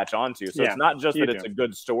something to latch onto. So it's not just that it's a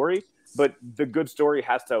good story, but the good story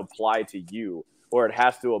has to apply to you, or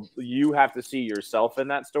you have to see yourself in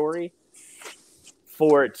that story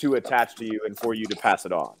for it to attach to you and for you to pass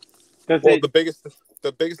it on. The biggest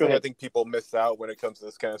thing I think people miss out when it comes to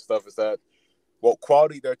this kind of stuff is that,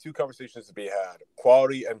 quality. There are two conversations to be had: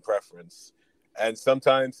 quality and preference. And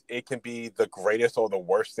sometimes it can be the greatest or the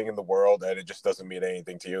worst thing in the world, and it just doesn't mean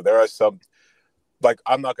anything to you. There are some, like,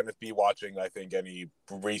 I'm not going to be watching, I think, any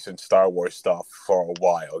recent Star Wars stuff for a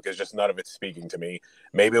while because just none of it's speaking to me.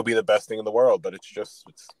 Maybe it'll be the best thing in the world, but it's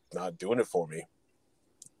not doing it for me.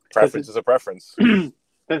 Preference is a preference.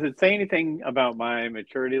 Does it say anything about my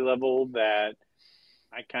maturity level that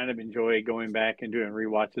I kind of enjoy going back and doing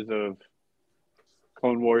rewatches of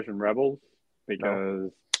Clone Wars and Rebels?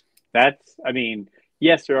 Because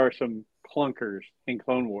yes, there are some clunkers in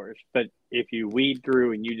Clone Wars, but if you weed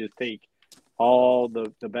through and you just take all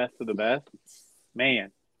the best of the best,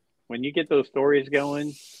 man, when you get those stories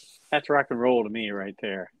going, that's rock and roll to me right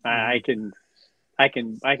there. I can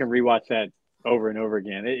rewatch that over and over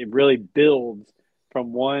again. It really builds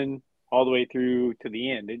from one all the way through to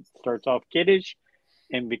the end. It starts off kiddish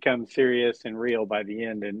and becomes serious and real by the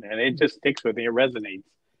end, and it just sticks with me. It resonates.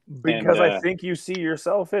 Because I think you see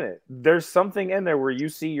yourself in it. There's something in there where you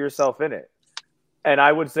see yourself in it. And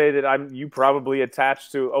I would say that you probably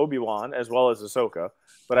attached to Obi-Wan as well as Ahsoka.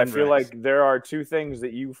 But I feel like there are two things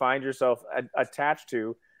that you find yourself attached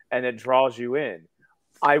to and it draws you in.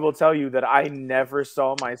 I will tell you that I never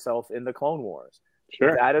saw myself in the Clone Wars.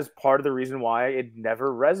 Sure. That is part of the reason why it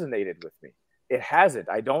never resonated with me. It hasn't.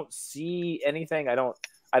 I don't see anything. I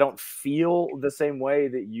don't feel the same way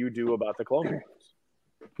that you do about the Clone Wars.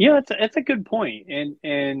 Yeah, it's a good point.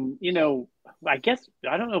 And I guess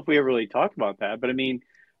I don't know if we ever really talked about that, but I mean,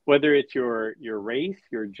 whether it's your race,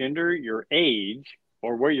 your gender, your age,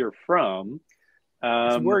 or where you're from,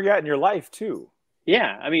 it's where you're at in your life too.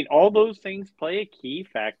 Yeah, I mean, all those things play a key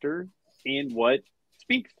factor in what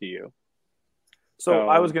speaks to you. So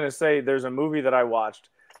I was going to say, there's a movie that I watched.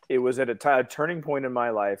 It was at a turning point in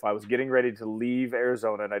my life. I was getting ready to leave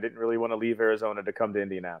Arizona, and I didn't really want to leave Arizona to come to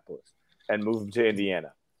Indianapolis and move to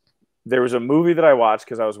Indiana. There was a movie that I watched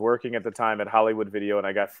because I was working at the time at Hollywood Video and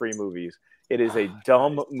I got free movies. It is a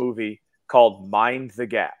dumb movie called Mind the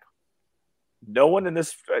Gap. No one in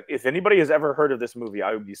this, if anybody has ever heard of this movie,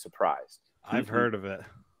 I would be surprised. I've heard of it.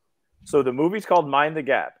 So the movie's called Mind the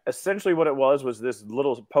Gap. Essentially what it was this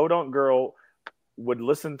little podunk girl would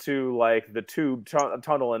listen to like the tube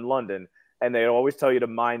tunnel in London and they'd always tell you to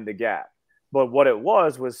mind the gap. But what it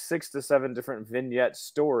was 6 to 7 different vignette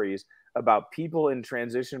stories about people in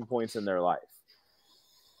transition points in their life.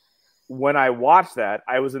 When I watched that,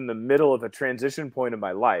 I was in the middle of a transition point in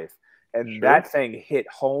my life, and that thing hit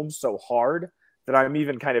home so hard that I'm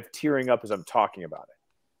even kind of tearing up as I'm talking about it.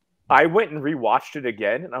 I went and rewatched it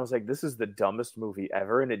again, and I was like, this is the dumbest movie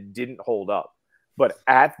ever, and it didn't hold up. But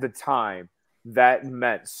at the time, that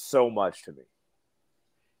meant so much to me.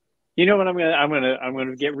 You know what? I'm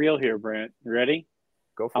gonna get real here, Brent. You ready?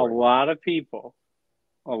 Go for it. A lot of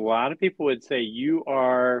people would say you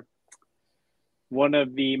are one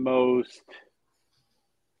of the most,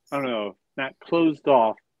 I don't know, not closed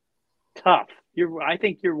off, tough. I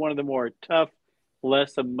think you're one of the more tough,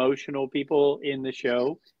 less emotional people in the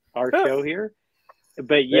show, our show here.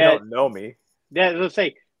 But yet, They don't know me. Yeah, let's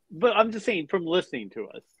say, but I'm just saying from listening to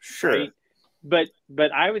us. Sure. Right?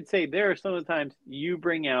 But I would say there are some of the times you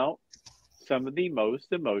bring out some of the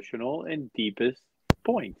most emotional and deepest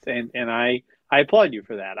points, and I applaud you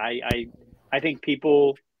for that. I think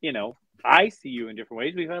people, I see you in different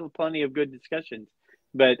ways. We've had plenty of good discussions,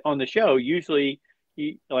 but on the show, usually,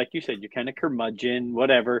 like you said, you're kind of curmudgeon,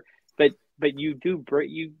 whatever. But you do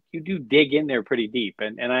you do dig in there pretty deep,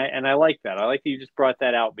 and I like that. I like that you just brought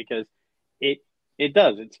that out because it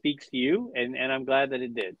does. It speaks to you, and I'm glad that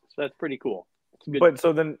it did. So that's pretty cool. But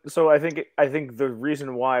so I think the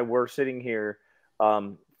reason why we're sitting here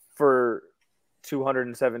for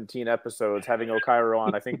 217 episodes having Okiro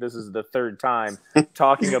on, I think this is the third time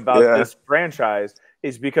talking about this franchise,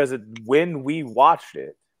 is because when we watched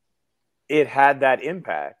it, it had that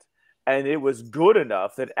impact, and it was good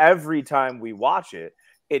enough that every time we watch it,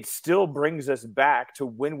 it still brings us back to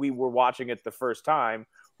when we were watching it the first time,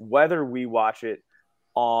 whether we watch it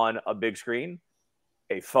on a big screen,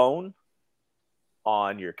 a phone,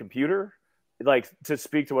 on your computer. Like, to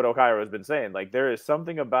speak to what Okiro has been saying, like, there is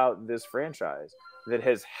something about this franchise that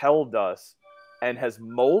has held us and has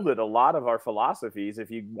molded a lot of our philosophies,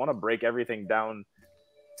 if you want to break everything down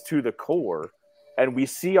to the core, and we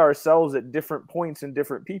see ourselves at different points in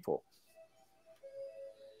different people.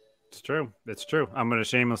 It's true. It's true. I'm going to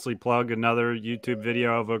shamelessly plug another YouTube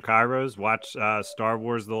video of Okiro's. Watch Star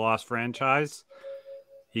Wars The Lost Franchise.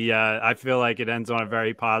 I feel like it ends on a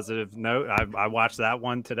very positive note. I watched that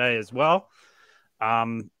one today as well.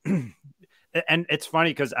 And it's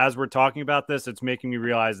funny because as we're talking about this, it's making me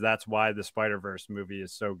realize that's why the Spider-Verse movie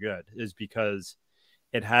is so good, is because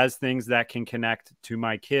it has things that can connect to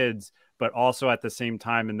my kids, but also at the same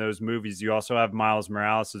time in those movies, you also have Miles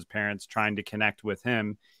Morales' parents trying to connect with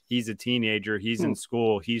him. He's a teenager. He's in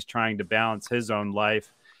school. He's trying to balance his own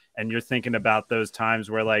life. And you're thinking about those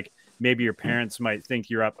times where, like, maybe your parents might think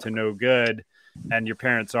you're up to no good and your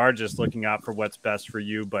parents are just looking out for what's best for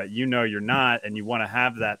you, but you're not, and you want to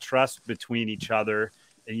have that trust between each other,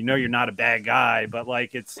 and you're not a bad guy, but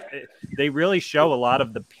like they really show a lot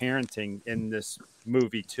of the parenting in this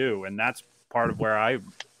movie too. And that's part of where I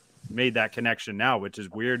made that connection now, which is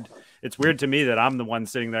weird. It's weird to me that I'm the one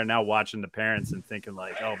sitting there now watching the parents and thinking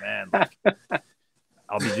like, oh man, like,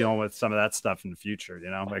 I'll be dealing with some of that stuff in the future,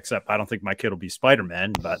 except I don't think my kid will be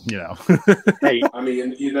Spider-Man, but Hey, I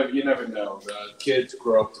mean, you never know. Kids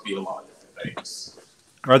grow up to be a lot of different things.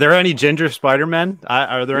 Are there any ginger Spider-Men?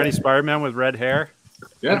 Are there any Spider-Men with red hair?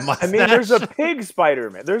 Yes. I mean, there's a pig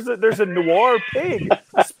Spider-Man. There's a noir pig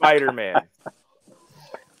Spider-Man.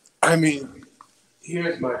 I mean,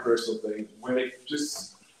 here's my personal thing. When it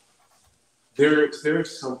just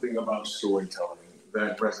there's something about storytelling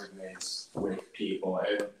that resonates with people,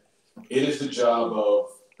 and it is the job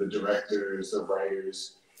of the directors, the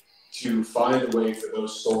writers, to find a way for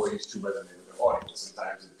those stories to resonate with the audience.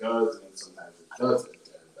 Sometimes it does, and sometimes it doesn't. And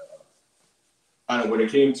I don't know, when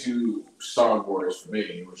it came to Star Wars, for me,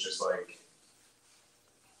 it was just like,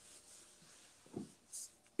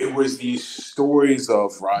 it was these stories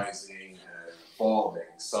of rising and falling,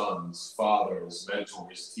 sons, fathers,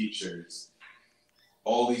 mentors, teachers,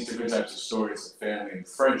 all these different types of stories of family and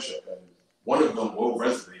friendship, and one of them will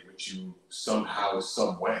resonate with you somehow,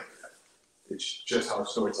 some way. It's just how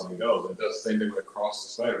storytelling goes. It does the same thing with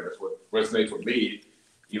Across the Spidey Verse. What resonates with me,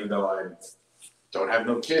 even though I don't have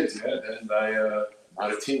no kids yet, and I'm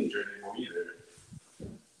not a teenager anymore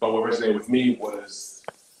either. But what resonated with me was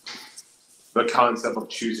the concept of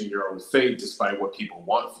choosing your own fate despite what people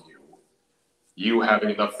want for you. You having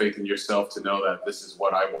enough faith in yourself to know that this is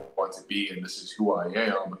what I want to be and this is who I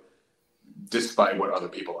am, despite what other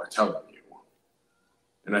people are telling you.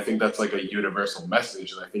 And I think that's like a universal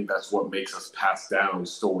message, and I think that's what makes us pass down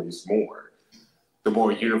stories more. The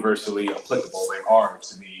more universally applicable they are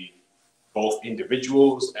to the both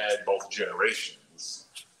individuals and both generations.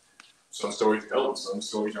 Some stories don't. Some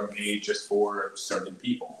stories are made just for certain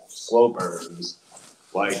people. Slow burns,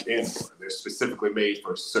 like Andor, they're specifically made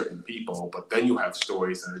for certain people, but then you have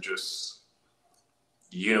stories that are just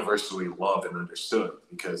universally loved and understood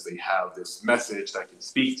because they have this message that can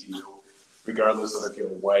speak to you regardless of if you're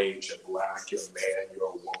white, you're black, you're a man, you're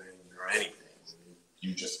a woman, you're anything.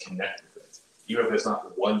 You just connect with it. Even if there's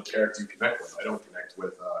not one character you connect with. I don't connect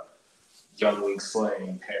with Youngling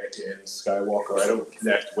slaying Anakin Skywalker. I don't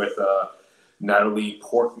connect with Natalie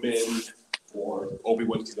Portman or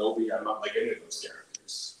Obi-Wan Kenobi. I'm not like any of those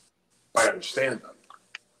characters. I understand them.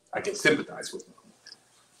 I can sympathize with them.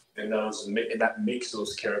 and that makes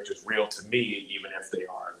those characters real to me, even if they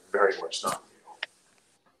are very much not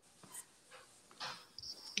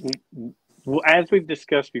real. Well, as we've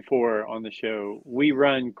discussed before on the show, we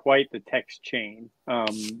run quite the text chain.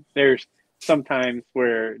 There's sometimes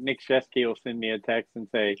where Nick Shesky will send me a text and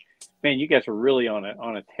say, "Man, you guys are really on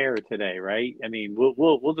a tear today, right?" I mean,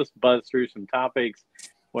 we'll just buzz through some topics,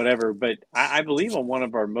 whatever. But I believe on one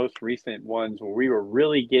of our most recent ones where we were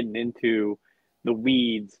really getting into the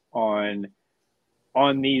weeds on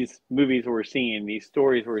these movies we're seeing, these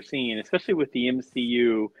stories we're seeing, especially with the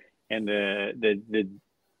MCU and the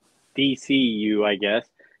DCU, I guess.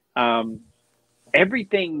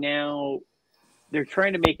 Everything now, they're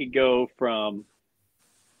trying to make it go from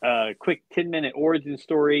a quick 10-minute origin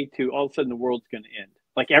story to all of a sudden the world's going to end.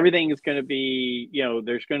 Like everything is going to be,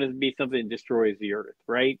 there's going to be something that destroys the earth,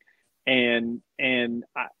 right? Or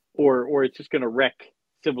it's just going to wreck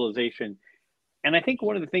civilization. And I think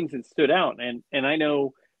one of the things that stood out, and I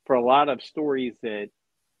know for a lot of stories that,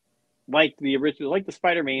 like the original, like the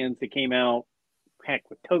Spider-Mans that came out, heck,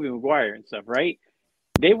 with Tobey Maguire and stuff, right?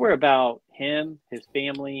 They were about him, his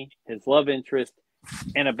family, his love interest,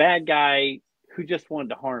 and a bad guy who just wanted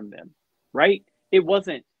to harm them, right? It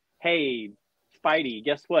wasn't, hey, Spidey,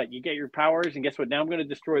 guess what? You get your powers, and guess what? Now I'm going to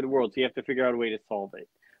destroy the world, so you have to figure out a way to solve it.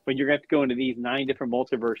 But you're going to have to go into these 9 different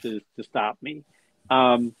multiverses to stop me.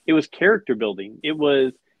 It was character building. It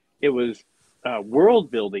was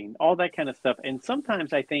world building, all that kind of stuff. And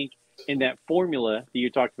sometimes I think in that formula that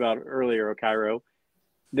you talked about earlier, Okiro,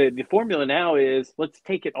 the formula now is let's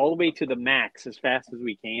take it all the way to the max as fast as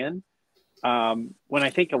we can. When I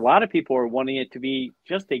think a lot of people are wanting it to be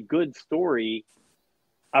just a good story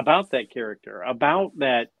about that character, about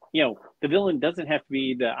that, the villain doesn't have to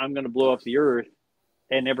be the I'm going to blow up the earth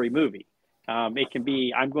in every movie. It can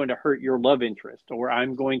be I'm going to hurt your love interest, or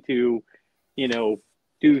I'm going to, do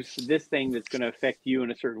this thing that's going to affect you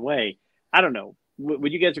in a certain way. I don't know.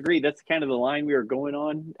 Would you guys agree that's kind of the line we were going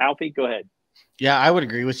on? Alfie, go ahead. Yeah, I would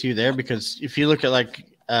agree with you there, because if you look at like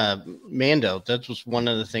Mando, that was one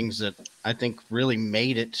of the things that I think really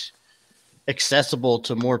made it accessible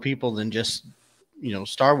to more people than just,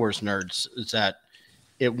 Star Wars nerds, is that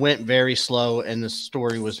it went very slow and the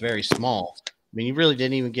story was very small. I mean, you really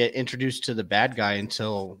didn't even get introduced to the bad guy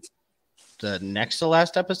until the next to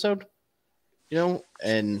last episode,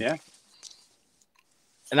 and yeah.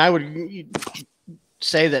 And I would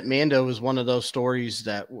say that Mando is one of those stories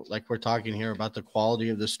that, like we're talking here about the quality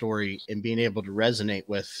of the story and being able to resonate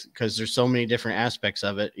with, because there's so many different aspects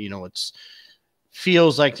of it. It's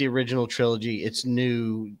feels like the original trilogy. It's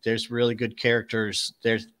new. There's really good characters.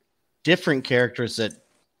 There's different characters that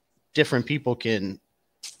different people can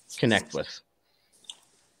connect with.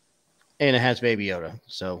 And it has Baby Yoda.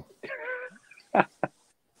 So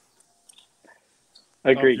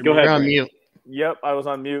agreed. Go ahead. You're on mute. Yep, I was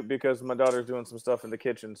on mute because my daughter's doing some stuff in the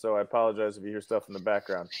kitchen, so I apologize if you hear stuff in the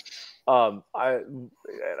background. All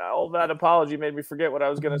that apology made me forget what I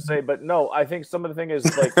was going to say, but no, I think some of the thing is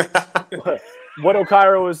like what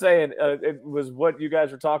Okiro was saying. It was what you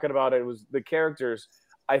guys were talking about. It was the characters.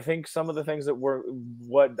 I think some of the things that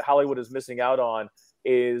what Hollywood is missing out on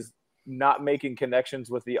is not making connections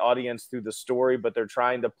with the audience through the story, but they're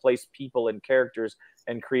trying to place people and characters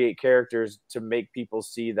and create characters to make people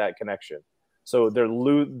see that connection. So they're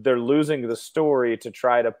losing the story to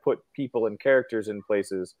try to put people and characters in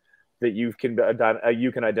places that you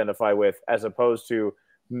can identify with, as opposed to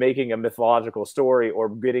making a mythological story or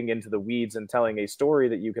getting into the weeds and telling a story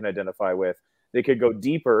that you can identify with. They could go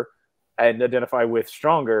deeper and identify with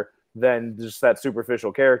stronger than just that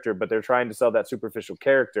superficial character, but they're trying to sell that superficial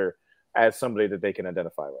character as somebody that they can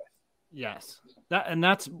identify with. Yes.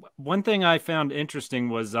 That's one thing I found interesting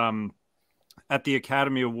was at the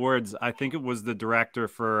Academy Awards, I think it was the director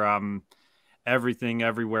for Everything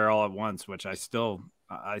Everywhere All at Once, which I still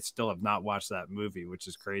have not watched that movie, which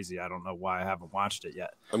is crazy. I don't know why I haven't watched it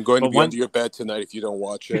yet. I'm going to be under your bed tonight if you don't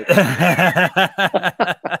watch it.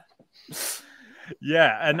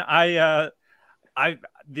 Yeah, and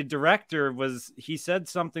the director he said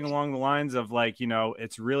something along the lines of like,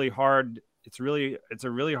 it's really hard. It's a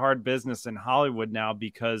really hard business in Hollywood now,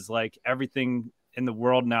 because like everything in the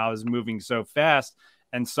world now is moving so fast,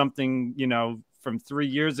 and something, from 3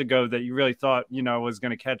 years ago that you really thought, was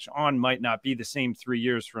going to catch on might not be the same 3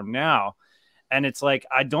 years from now. And it's like,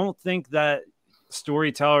 I don't think that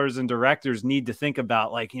storytellers and directors need to think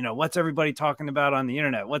about like, what's everybody talking about on the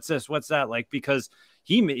internet? What's this? What's that? Like, because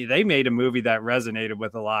they made a movie that resonated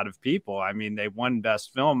with a lot of people. I mean, they won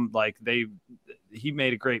Best Film. Like he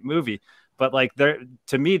made a great movie, but like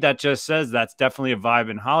to me, that just says that's definitely a vibe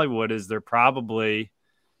in Hollywood, is they're probably,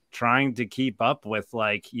 trying to keep up with,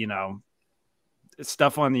 like,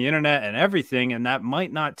 stuff on the internet and everything. And that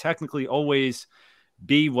might not technically always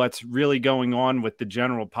be what's really going on with the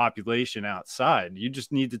general population outside. You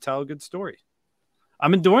just need to tell a good story.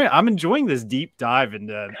 I'm enjoying this deep dive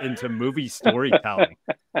into movie storytelling.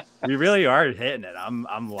 We really are hitting it. I'm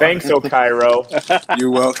loving Thanks, it. Okiro. You're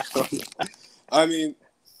welcome. I mean,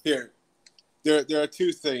 here, there are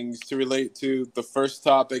two things to relate to: the first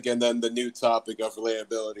topic and then the new topic of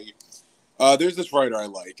relatability. There's this writer I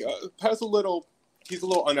like. He's a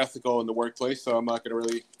little unethical in the workplace, so I'm not going to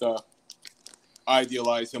really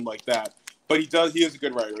idealize him like that. But he is a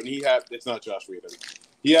good writer, and it's not Josh Whedon.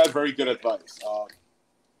 He had very good advice.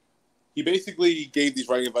 He basically gave these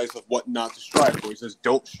writing advice of what not to strive for. He says,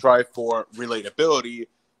 don't strive for relatability,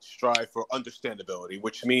 strive for understandability,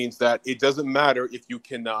 which means that it doesn't matter if you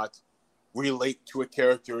cannot relate to a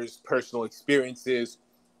character's personal experiences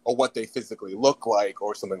or what they physically look like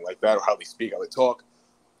or something like that, or how they speak, how they talk.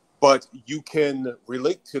 But you can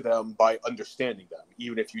relate to them by understanding them,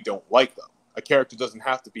 even if you don't like them. A character doesn't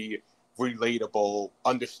have to be relatable,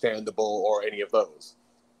 understandable, or any of those.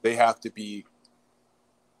 They have to be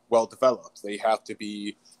well-developed. They have to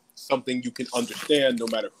be something you can understand no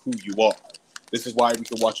matter who you are. This is why we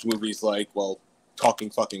can watch movies like, Talking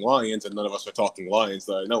Fucking Lions, and none of us are talking lions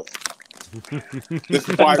that I know of. This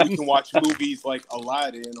is why we can watch movies like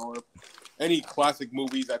Aladdin or any classic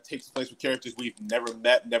movies that takes place with characters we've never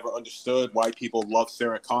met, never understood, why people love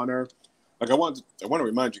Sarah Connor. Like, I want to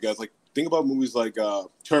remind you guys, like, think about movies like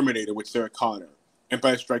Terminator with Sarah Connor,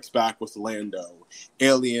 Empire Strikes Back with Lando,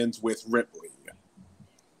 Aliens with Ripley.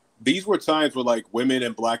 These were times where, like, women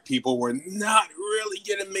and black people were not really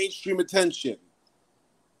getting mainstream attention,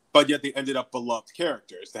 but yet they ended up beloved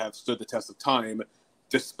characters that have stood the test of time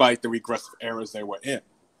despite the regressive eras they were in.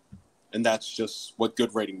 And that's just what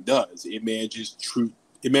good writing does. It manages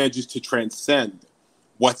to transcend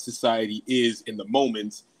what society is in the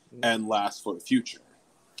moment and last for the future.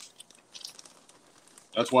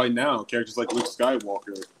 That's why now characters like Luke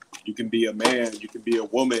Skywalker, you can be a man, you can be a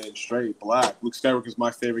woman, straight, black. Luke Skywalker is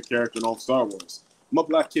my favorite character in all of Star Wars. I'm a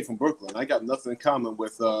black kid from Brooklyn. I got nothing in common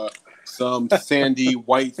with some sandy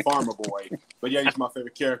white farmer boy. But yeah, he's my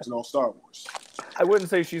favorite character in all Star Wars. I wouldn't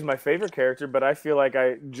say she's my favorite character, but I feel like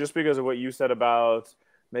just because of what you said about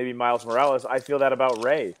maybe Miles Morales, I feel that about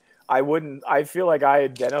Rey. I feel like I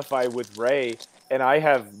identify with Rey, and I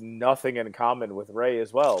have nothing in common with Rey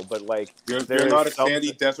as well. But like, you're not a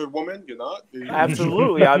sandy desert woman. You're not.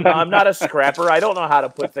 Absolutely, I'm not a scrapper. I don't know how to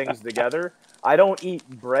put things together. I don't eat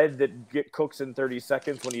bread that cooks in 30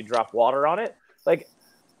 seconds when you drop water on it. Like,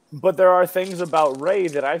 but there are things about Rey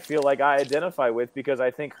that I feel like I identify with because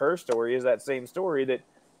I think her story is that same story that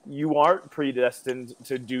you aren't predestined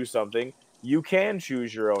to do something. You can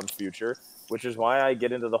choose your own future, which is why I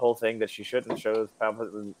get into the whole thing that she shouldn't show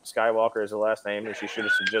Skywalker as the last name and she should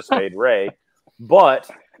have just made Rey. But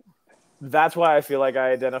that's why I feel like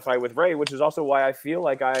I identify with Rey, which is also why I feel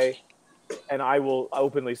like and I will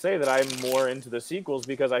openly say that I'm more into the sequels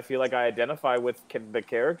because I feel like I identify with the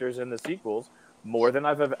characters in the sequels more than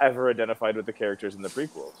I've ever identified with the characters in the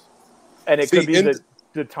prequels. And it could be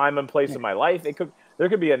the time and place of my life. There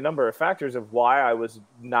could be a number of factors of why I was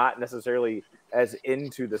not necessarily as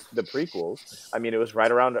into the prequels. I mean, it was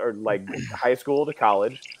right around like high school to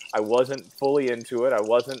college. I wasn't fully into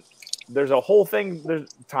it. There's a whole thing. There's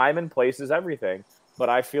time and place is everything. But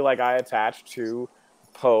I feel like I attached to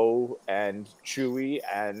Poe and Chewie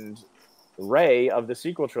and Rey of the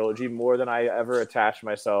sequel trilogy more than I ever attached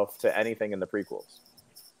myself to anything in the prequels.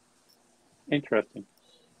 Interesting.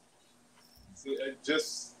 See,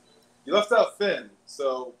 you left out Finn,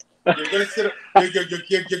 so you're gonna sit.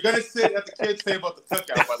 You're gonna sit at the kids' table at the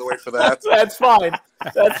cookout. By the way, for that. That's fine.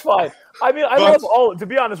 That's fine. I mean, I love all. To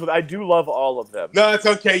be honest with you, I do love all of them. No, it's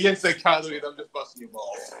okay. You didn't say Kylo. I'm just busting your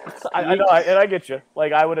balls. I know, and I get you.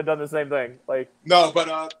 Like, I would have done the same thing. Like, no,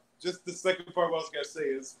 but just the second part of what I was gonna say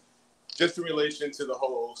is just in relation to the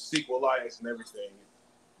whole sequel alliance and everything.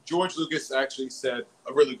 George Lucas actually said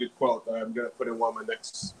a really good quote that I'm gonna put in one of my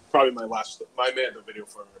next, probably my Mando video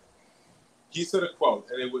for her. He said a quote,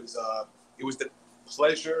 and it was the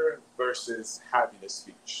pleasure versus happiness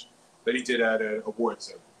speech that he did at an awards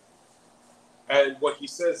ceremony. And what he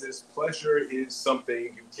says is pleasure is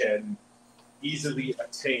something you can easily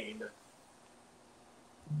attain,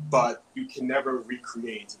 but you can never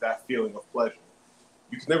recreate that feeling of pleasure.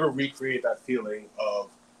 You can never recreate that feeling of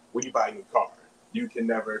when you buy a new car. You can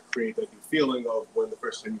never create that new feeling of when the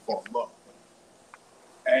first time you fall in love.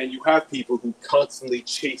 And you have people who constantly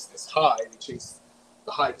chase this high. They chase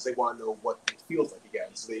the high because they want to know what it feels like again.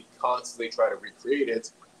 So they constantly try to recreate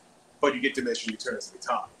it, but you get diminishing returns every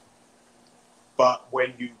time. But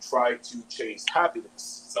when you try to chase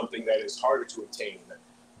happiness, something that is harder to attain,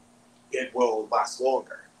 it will last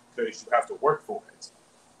longer because you have to work for it.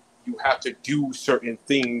 You have to do certain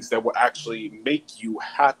things that will actually make you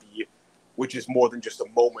happy, which is more than just a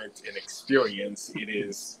moment in experience. It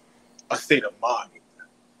is a state of mind.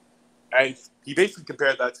 And he basically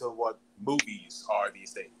compared that to what movies are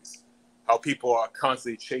these days. How people are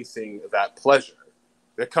constantly chasing that pleasure.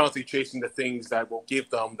 They're constantly chasing the things that will give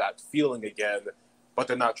them that feeling again, but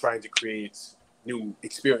they're not trying to create new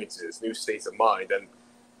experiences, new states of mind. And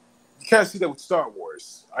you kind of see that with Star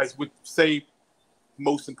Wars. I would say,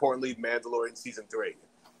 most importantly, Mandalorian Season 3.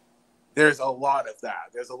 There's a lot of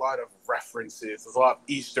that. There's a lot of references. There's a lot of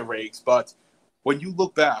Easter eggs. But when you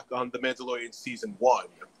look back on The Mandalorian Season 1,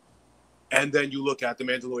 and then you look at The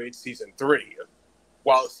Mandalorian Season 3,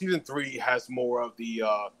 while Season 3 has more of the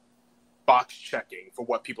box checking for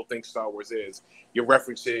what people think Star Wars is, your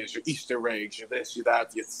references, your Easter eggs, your this, your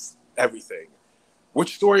that, it's everything.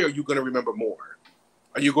 Which story are you going to remember more?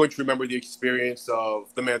 Are you going to remember the experience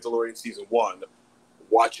of The Mandalorian Season 1,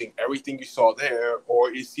 watching everything you saw there,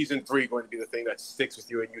 or is Season 3 going to be the thing that sticks with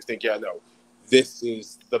you and you think, yeah, no, this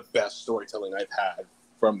is the best storytelling I've had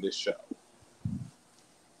from this show?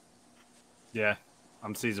 Yeah,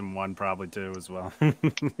 I'm Season 1 probably too as well.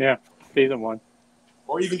 Yeah, Season 1.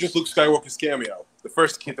 Or even just Luke Skywalker's cameo. The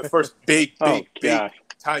first big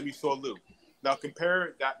time you saw Luke. Now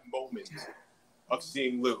compare that moment of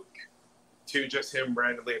seeing Luke to just him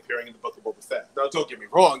randomly appearing in the Book of Boba Fett. Now, don't get me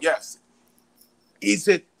wrong, yes. Is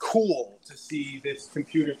it cool to see this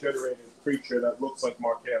computer-generated creature that looks like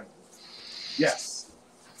Mark Hamill? Yes.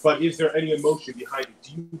 But is there any emotion behind it?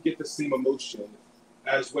 Do you get the same emotion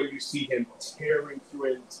as when you see him tearing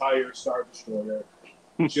through an entire Star Destroyer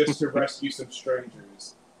just to rescue some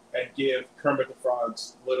strangers and give Kermit the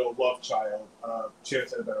Frog's little love child a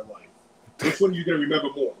chance at a better life? Which one are you going to remember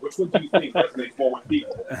more? Which one do you think resonates more with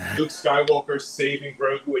people? Luke Skywalker saving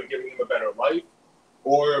Grogu and giving him a better life?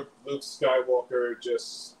 Or Luke Skywalker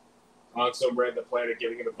just on some random planet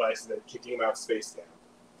giving him advice and then kicking him out of space camp?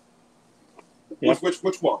 Yeah.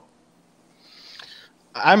 Which one?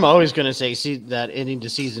 I'm always going to say see that ending to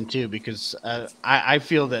Season 2 because I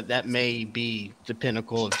feel that may be the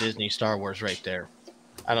pinnacle of Disney Star Wars right there.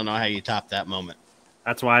 I don't know how you top that moment.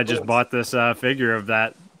 That's why I just bought this figure of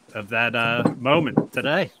that moment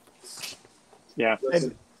today. Yeah.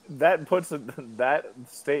 And that puts that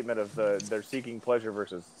statement of they're seeking pleasure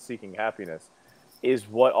versus seeking happiness is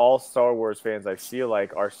what all Star Wars fans I feel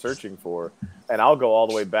like are searching for. And I'll go all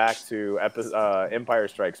the way back to Empire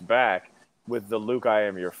Strikes Back with the Luke, I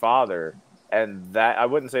am your father. And that I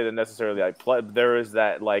wouldn't say that necessarily there is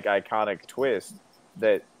that like iconic twist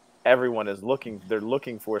that everyone is they're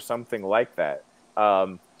looking for something like that.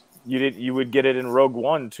 You would get it in Rogue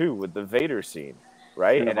One too with the Vader scene,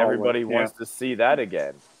 right? And everybody wants to see that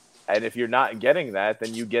again. And if you're not getting that,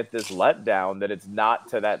 then you get this letdown that it's not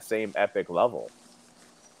to that same epic level.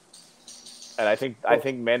 And I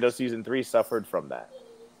think Mando Season 3 suffered from that.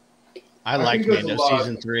 I like Mando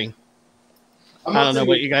Season 3. I don't know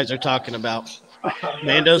what you guys are talking about.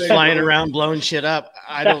 Mando's flying around blowing shit up.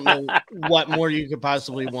 I don't know what more you could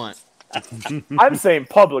possibly want. I'm saying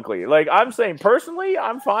publicly. Like I'm saying personally,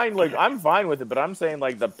 I'm fine. Like I'm fine with it, but I'm saying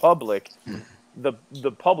like the public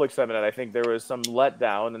sentiment, I think there was some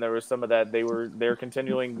letdown, and there was some of that they're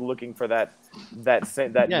continuing looking for that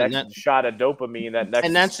next shot of dopamine, that next.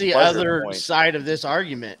 And that's the other side of this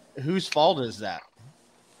argument. Whose fault is that?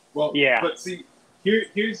 Well, yeah. But see,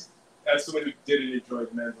 here's as someone who didn't enjoy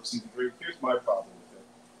Mando Season 3, here's my problem with it.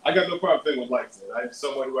 I got no problem feeling what likes it. I'm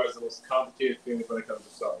someone who has the most complicated feelings when it comes to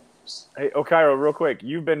Star Wars. Hey, Okiro, real quick,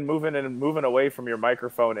 you've been moving away from your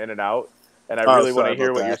microphone in and out. And I really want to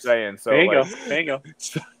hear what you're saying. So there you go.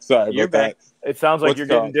 Sorry about that. It sounds like you're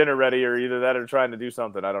getting dinner ready, or either that or trying to do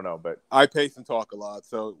something. I don't know, but I pace and talk a lot,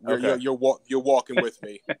 so you're walking with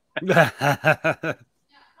me.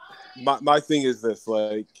 My thing is this: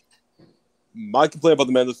 like, my complaint about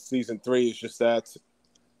the Mandalorian Season 3 is just that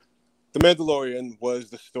the Mandalorian was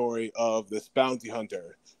the story of this bounty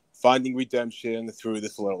hunter finding redemption through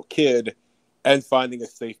this little kid and finding a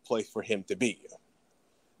safe place for him to be.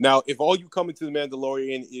 Now, if all you come into The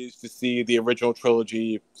Mandalorian is to see the original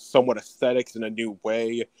trilogy somewhat aesthetics in a new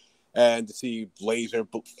way and to see laser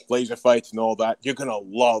fights and all that, you're going to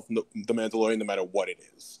love The Mandalorian no matter what it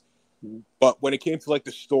is. Mm-hmm. But when it came to like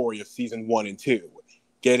the story of Season 1 and 2,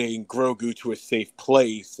 getting Grogu to a safe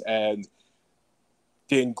place and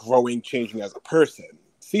then growing, changing as a person,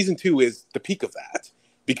 Season 2 is the peak of that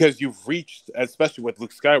because you've reached, especially with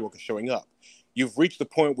Luke Skywalker showing up, you've reached the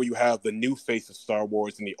point where you have the new face of Star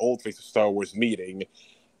Wars and the old face of Star Wars meeting,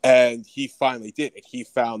 And he finally did it. He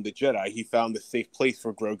found the Jedi. He found the safe place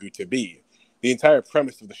for Grogu to be. The entire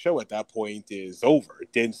premise of the show at that point is over.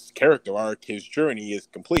 Din's character arc, his journey is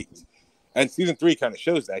complete. And season 3 kind of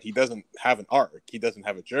shows that. He doesn't have an arc. He doesn't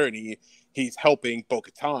have a journey. He's helping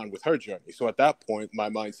Bo-Katan with her journey. So at that point, my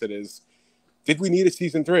mindset is, did we need a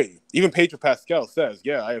season 3? Even Pedro Pascal says,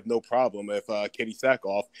 yeah, I have no problem if Katie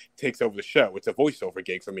Sackhoff takes over the show. It's a voiceover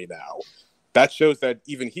gig for me now. That shows that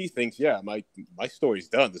even he thinks, yeah, my story's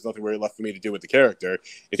done. There's nothing really left for me to do with the character.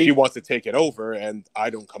 If he wants to take it over and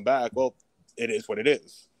I don't come back, well, it is what it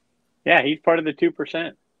is. Yeah, he's part of the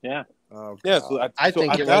 2%. Yeah. Oh, yeah, so I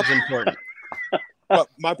think it was important. But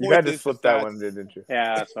my point you had to is flip that one, didn't you?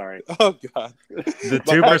 Yeah, sorry. Oh God, The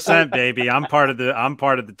 2%, baby. I'm part of the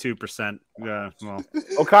 2%. Yeah, well,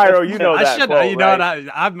 Okiro, you know I that. should. Quote, You know right?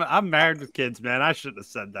 what? I'm married with kids, man. I shouldn't have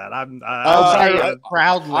said that. I'll say I- it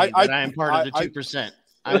proudly I- that I am part of the 2%.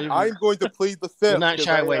 I'm going to plead the fifth. will not 'cause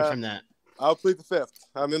shy away from that. I'll plead the fifth.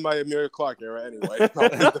 I'm in my Amelia Clark era anyway. I'll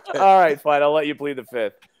plead the fifth. All right, fine. I'll let you plead the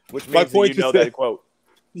fifth, which My means that point you know is that that- quote.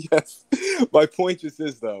 Yes. My point just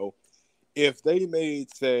is, though, if they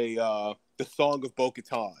made, say, the Song of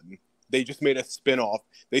Bo-Katan, they just made a spin-off.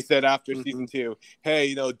 They said after season 2, hey,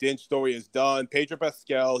 you know, Din's story is done. Pedro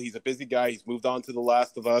Pascal, he's a busy guy. He's moved on to The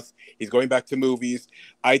Last of Us. He's going back to movies.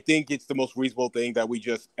 I think it's the most reasonable thing that we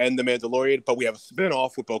just end The Mandalorian, but we have a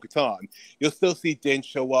spin-off with Bo-Katan. You'll still see Din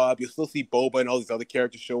show up. You'll still see Boba and all these other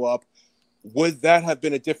characters show up. Would that have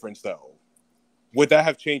been a difference, though? Would that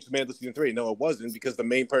have changed Mando season 3? No, it wasn't, because the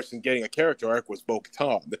main person getting a character arc was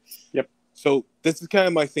Bo-Katan. Yep. So this is kind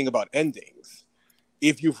of my thing about endings.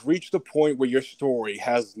 If you've reached a point where your story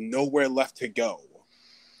has nowhere left to go,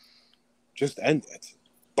 just end it.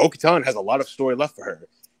 Bo-Katan has a lot of story left for her.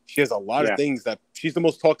 She has a lot of things that she's the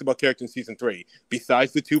most talked about character in season 3,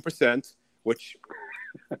 besides the 2%, which,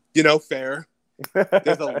 you know, fair.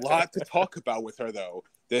 There's a lot to talk about with her, though.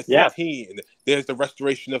 There's Satine, there's the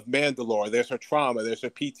restoration of Mandalore, there's her trauma, there's her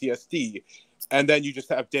PTSD, and then you just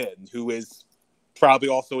have Din, who is probably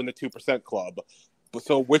also in the 2% club.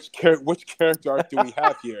 So which character arc do we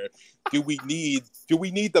have here? Do we need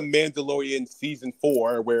the Mandalorian season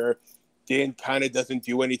 4 where Dan kind of doesn't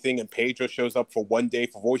do anything and Pedro shows up for one day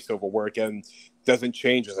for voiceover work and doesn't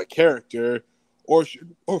change as a character, or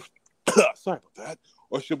sorry about that,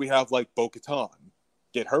 or should we have like Bo-Katan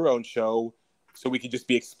get her own show so we can just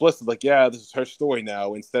be explicit, like, yeah, this is her story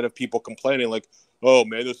now, instead of people complaining like, oh,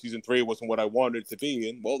 Mando season 3 wasn't what I wanted it to be.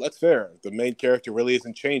 And, well, that's fair. The main character really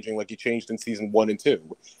isn't changing like he changed in season 1 and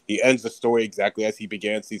 2. He ends the story exactly as he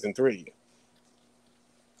began season 3.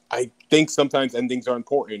 I think sometimes endings are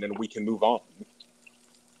important and we can move on.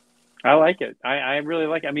 I like it. I really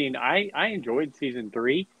like it. I mean, I enjoyed season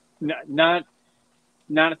 3. Not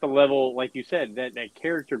at the level, like you said, that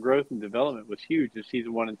character growth and development was huge of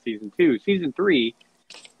season 1 and season 2. Season 3,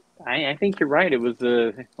 I think you're right. It was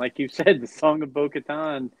like you said, the Song of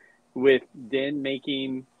Bo-Katan with Din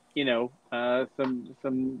making, some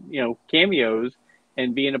cameos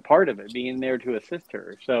and being a part of it, being there to assist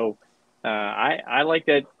her. So I like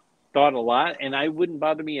that thought a lot, and I wouldn't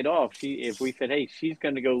bother me at all if we said, hey, she's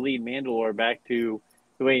going to go lead Mandalore back to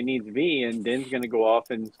the way it needs to be, and Din's going to go off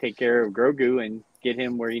and take care of Grogu and get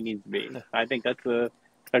him where he needs to be. I think that's a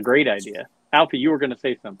great idea. Alfie, you were going to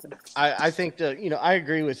say something. I think that, I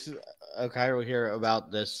agree with Okiro here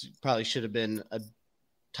about this. Probably should have been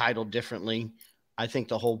titled differently. I think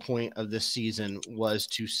the whole point of this season was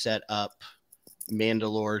to set up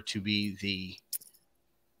Mandalore to be the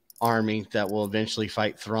army that will eventually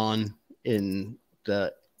fight Thrawn in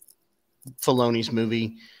the Filoni's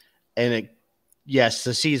movie. And yes,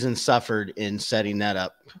 the season suffered in setting that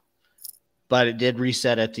up, but it did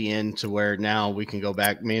reset at the end to where now we can go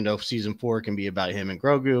back. Mando season 4 can be about him and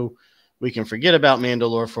Grogu. We can forget about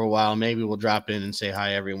Mandalore for a while. Maybe we'll drop in and say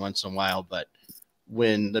hi every once in a while. But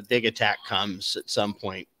when the big attack comes at some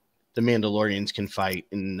point, the Mandalorians can fight,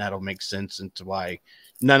 and that'll make sense into why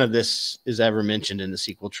none of this is ever mentioned in the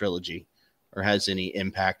sequel trilogy or has any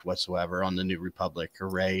impact whatsoever on the New Republic or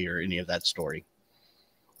Rey or any of that story.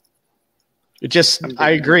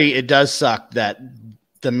 I agree. It does suck that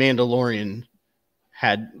the Mandalorian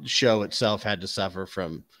show itself had to suffer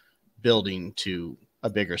from building to a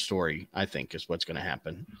bigger story, I think, is what's going to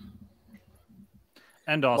happen.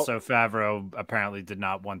 And also, Favreau apparently did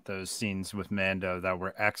not want those scenes with Mando that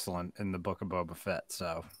were excellent in the Book of Boba Fett.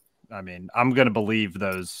 So, I mean, I'm going to believe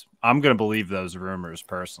those. I'm going to believe those rumors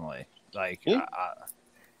personally, because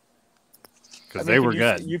they were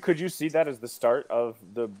good. Could you see that as the start of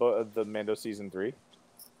the Mando season 3?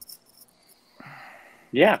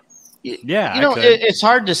 Yeah. Yeah, you know, it's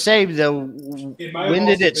hard to say though. When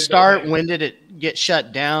did it start? When did it get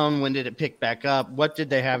shut down? When did it pick back up? What did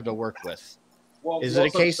they have to work with? Is it a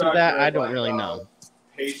case of that? I don't really know.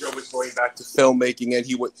 Pedro was going back to filmmaking, and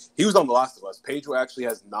he was on The Last of Us. Pedro actually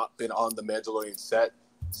has not been on the Mandalorian set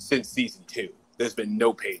since season 2. There's been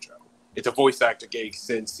no Pedro. It's a voice actor gig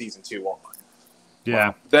since season 2 on.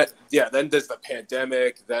 Yeah. Then there's the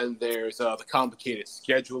pandemic. Then there's the complicated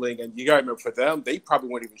scheduling, and you gotta remember, for them, they probably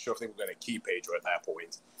weren't even sure if they were going to keep Pedro at that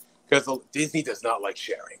point, because Disney does not like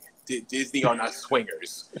sharing. Disney are not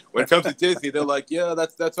swingers. When it comes to Disney, they're like, yeah,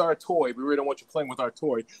 that's our toy. We really don't want you playing with our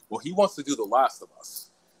toy. Well, he wants to do The Last of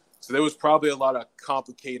Us. So there was probably a lot of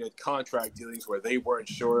complicated contract dealings where they weren't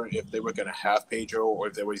sure if they were going to have Pedro or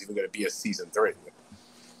if there was even going to be a season 3.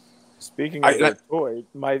 Speaking of the toy,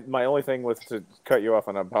 my only thing was to cut you off,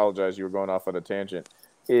 and I apologize, you were going off on a tangent,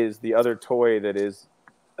 is the other toy that is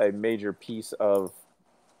a major piece of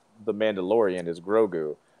The Mandalorian is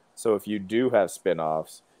Grogu. So if you do have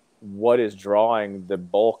spin-offs, what is drawing the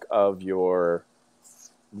bulk of your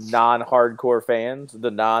non-hardcore fans,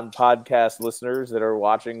 the non-podcast listeners that are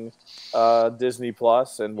watching Disney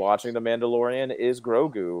Plus and watching The Mandalorian, is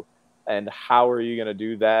Grogu. And how are you going to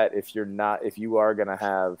do that if you are going to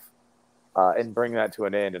have and bring that to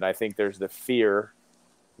an end? And I think there's the fear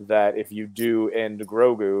that if you do end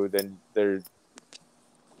Grogu, then they're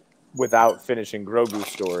without finishing Grogu's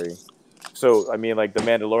story. So I mean, like, The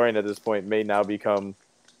Mandalorian at this point may now become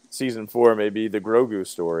season 4, maybe the Grogu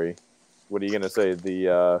story. What are you gonna say?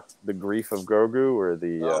 The grief of Grogu, or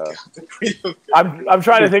the grief of Grogu. I'm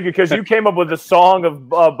trying to think, because you came up with the song of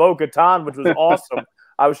Bo-Katan, which was awesome.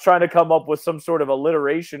 I was trying to come up with some sort of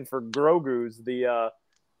alliteration for Grogu's.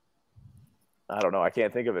 I don't know. I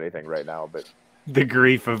can't think of anything right now, but the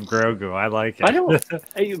grief of Grogu. I like it. I don't,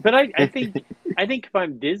 but I think if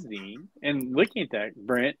I'm Disney and looking at that,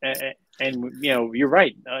 Brent, and you know, you're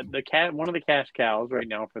right. One of the cash cows right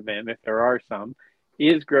now for them, if there are some,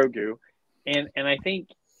 is Grogu, and I think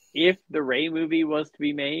if the Rey movie was to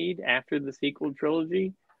be made after the sequel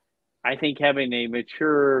trilogy, I think having a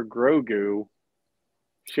mature Grogu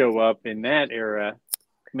show up in that era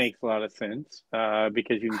makes a lot of sense,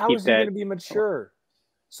 because you can how keep is he going to be mature?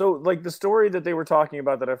 So, like, the story that they were talking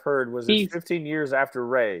about that I've heard was it's 15 years after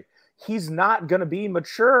Rey. He's not going to be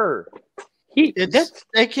mature.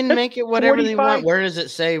 They can make it whatever they want. Where does it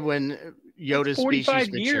say when Yoda's species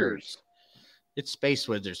matures? It's Space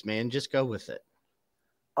Wizards, man. Just go with it.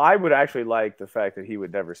 I would actually like the fact that he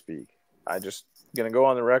would never speak. I just going to go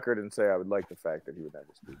on the record and say I would like the fact that he would never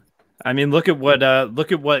speak. I mean, look at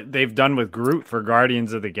what they've done with Groot for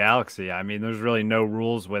Guardians of the Galaxy. I mean, there's really no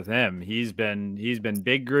rules with him. He's been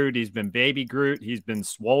Big Groot, he's been Baby Groot, he's been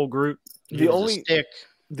Swole Groot. The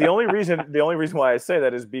only reason why I say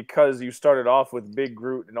that is because you started off with Big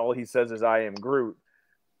Groot and all he says is "I am Groot."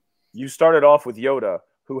 You started off with Yoda,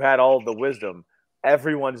 who had all the wisdom.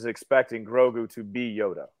 Everyone's expecting Grogu to be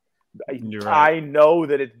Yoda. You're right. I know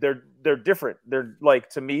that they're different. They're, like,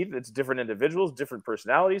 to me, it's different individuals, different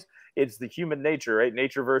personalities. It's the human nature, right?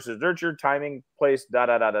 Nature versus nurture, timing, place,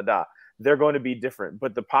 da. They're going to be different,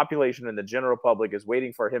 but the population and the general public is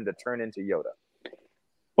waiting for him to turn into Yoda.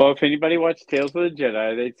 Well, if anybody watched Tales of the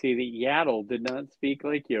Jedi, they'd see that Yaddle did not speak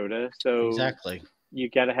like Yoda, so exactly, you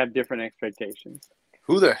got to have different expectations.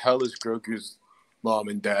 Who the hell is Grogu's mom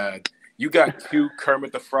and dad? You got 2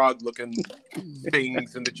 Kermit the Frog-looking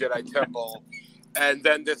things in the Jedi Temple, and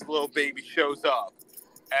then this little baby shows up,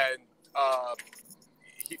 and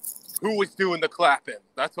who was doing the clapping?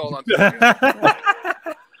 That's all I'm saying.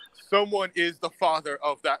 Someone is the father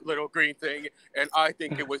of that little green thing, and I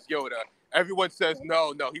think it was Yoda. Everyone says,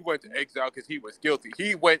 no, he went to exile because he was guilty.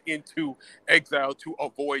 He went into exile to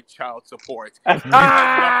avoid child support. It had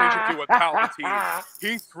nothing to do with Palpatine.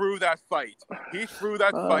 He threw that fight.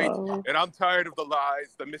 And I'm tired of the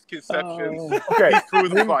lies, the misconceptions. Okay. He threw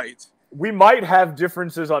the fight. We might have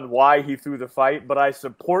differences on why he threw the fight, but I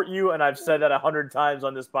support you, and I've said that 100 times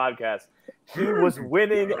on this podcast. He was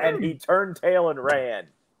winning, and he turned tail and ran.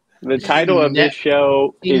 The title of this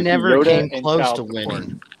show is He never Yoda came close to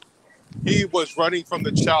winning. He was running from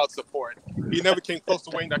the child support. He never came close to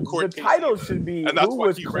winning that court case. The title should be who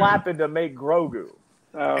was clapping to make Grogu.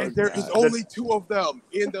 And there is only 2 of them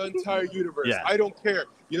in the entire universe. Yeah. I don't care.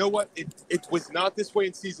 You know what? It was not this way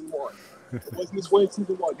in season 1. It wasn't this way in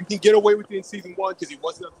season 1. You can get away with it in season 1 because he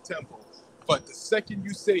wasn't at the temple. But the second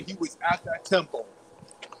you say he was at that temple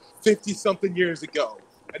 50-something years ago,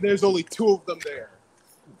 and there's only 2 of them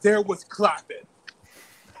there was clapping.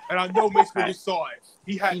 And I know Mace Windu saw it.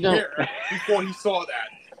 He had hair before he saw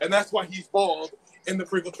that. And that's why he's bald in the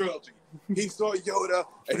prequel trilogy. He saw Yoda,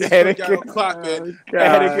 and he got clapping.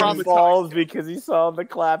 Anakin falls because he saw the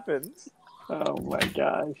clapping. Oh my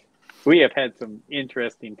gosh. We have had some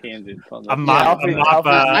interesting tangents on this.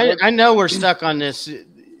 I know we're stuck on this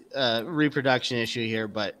reproduction issue here,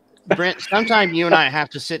 but Brent, sometime you and I have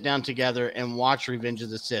to sit down together and watch Revenge of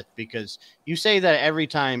the Sith, because you say that every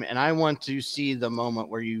time, and I want to see the moment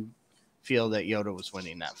where you feel that Yoda was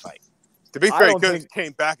winning that fight. To be fair, he could have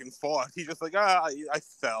came back and fought. He just like, I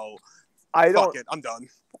fell. Fuck it, I'm done.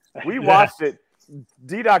 We watched it.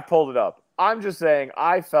 DDoc pulled it up. I'm just saying,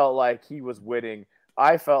 I felt like he was winning.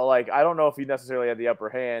 I felt like, I don't know if he necessarily had the upper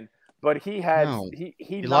hand, but he had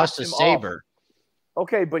he lost his saber.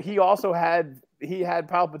 Okay, but he also had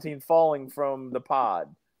Palpatine falling from the pod,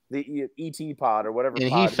 the ET pod or whatever. And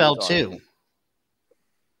pod he fell too.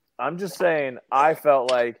 I'm just saying, I felt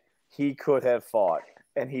like he could have fought,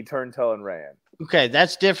 and he turned tail and ran. Okay,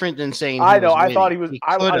 that's different than saying I know. I thought he was. He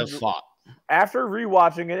could have fought. After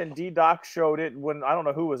rewatching it, and DDoc showed it when I don't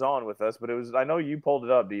know who was on with us, but it was. I know you pulled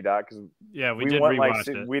it up, DDoc, because we did rewatch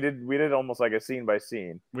it. We did almost like a scene by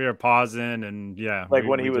scene. We were pausing and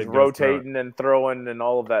when he was rotating and throwing and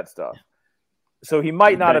all of that stuff. So he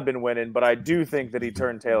might not have been winning, but I do think that he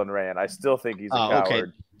turned tail and ran. I still think he's a coward. Okay.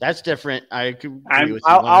 That's different. I agree with you.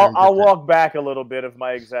 I'll walk back a little bit of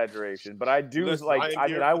my exaggeration, but I do like. I'm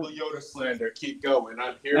here for the Yoda slander. Keep going.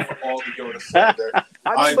 I'm here for all the Yoda slander.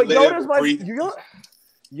 But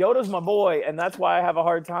Yoda's my boy, and that's why I have a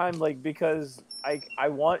hard time, because I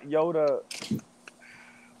want Yoda,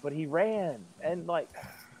 but he ran and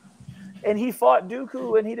he fought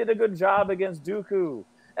Dooku, and he did a good job against Dooku,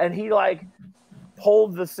 and he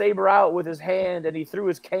pulled the saber out with his hand, and he threw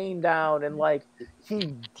his cane down, and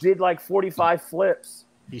he did 45 flips.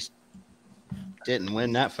 He didn't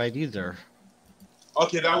win that fight either.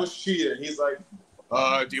 Okay, that was cheating. He's like,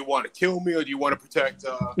 do you want to kill me or do you want to protect?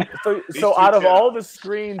 So out of all the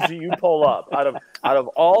screens that you pull up, out of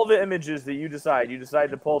all the images that you decide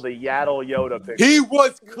to pull the Yaddle Yoda picture. He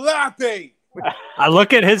was clapping. I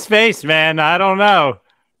look at his face, man. I don't know.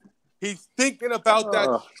 He's thinking about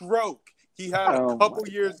that stroke he had a couple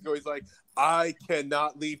years ago. He's like, I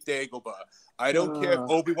cannot leave Dagobah. I don't care if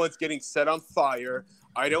Obi-Wan's getting set on fire.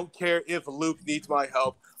 I don't care if Luke needs my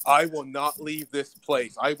help. I will not leave this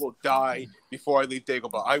place. I will die before I leave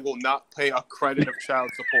Dagobah. I will not pay a credit of child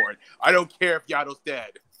support. I don't care if Yaddle's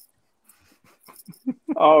dead.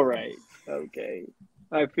 All right. Okay.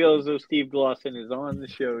 I feel as though Steve Glosson is on the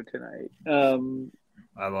show tonight.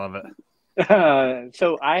 I love it.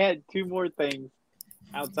 So I had two more things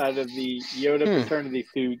outside of the Yoda paternity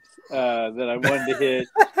suits that I wanted to hit.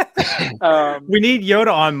 We need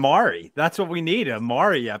Yoda on Mari. That's what we need, a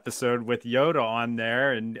Mari episode with Yoda on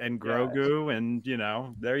there and Grogu, and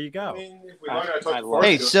there you go.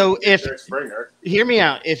 Hey, so hear me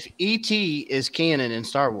out. If E.T. is canon in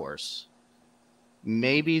Star Wars,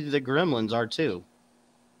 maybe the Gremlins are too.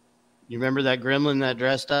 You remember that gremlin that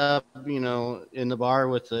dressed up, in the bar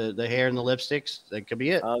with the hair and the lipsticks? That could be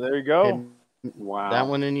it. Oh, there you go. Wow. That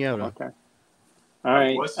one in Yoda. Okay. All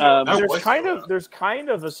right. There's kind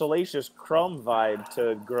of a Salacious Crumb vibe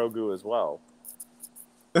to Grogu as well.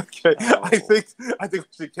 Okay. I think we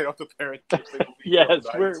should get off the parent. Yes,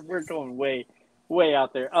 we're going way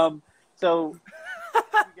out there. So you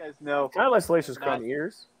guys know, kind of like Salacious Crumb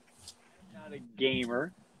ears. Not a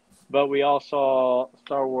gamer, but we all saw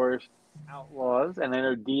Star Wars Outlaws, and I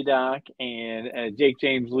know DDoc and Jake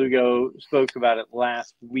James Lugo spoke about it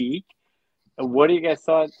last week. What do you guys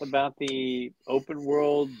thought about the open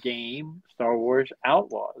world game Star Wars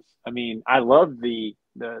Outlaws? I mean, I loved the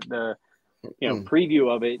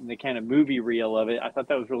preview of it and the kind of movie reel of it. I thought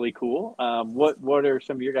that was really cool. What are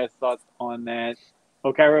some of your guys' thoughts on that?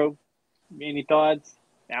 Okiro, any thoughts?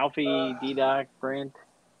 Alfie, DDoc, Brent?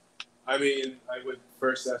 I mean, I would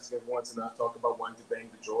first ask everyone to not talk about wanting to bang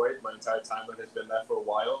the droid. My entire timeline has been that for a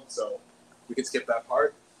while, so we can skip that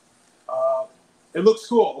part. It looks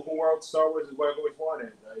cool. Open world Star Wars is what I've always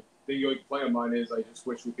wanted. The only plan of mine is I just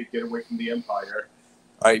wish we could get away from the Empire.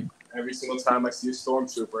 Every single time I see a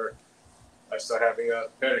stormtrooper, I start having a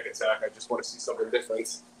panic attack. I just want to see something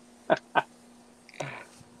different.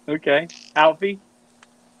 Okay. Alfie?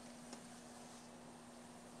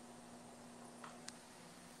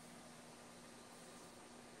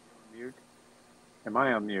 Mute? Am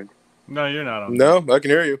I on mute? No, you're not on. No, I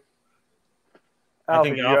can hear you.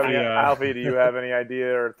 Alfie, do you have any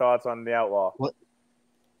idea or thoughts on the Outlaw? What?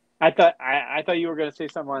 I thought you were going to say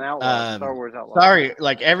something on Outlaw, Star Wars Outlaw. Sorry,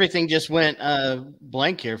 everything just went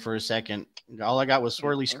blank here for a second. All I got was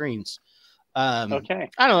swirly screens. Okay.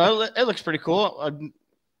 I don't know. It looks pretty cool. I'm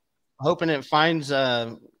hoping it finds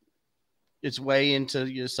its way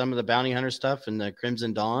into some of the bounty hunter stuff and the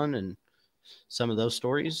Crimson Dawn and some of those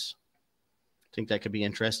stories. I think that could be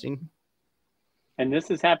interesting. And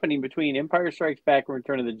this is happening between Empire Strikes Back and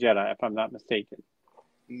Return of the Jedi, if I'm not mistaken.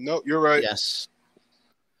 No, you're right. Yes.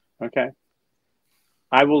 Okay.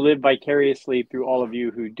 I will live vicariously through all of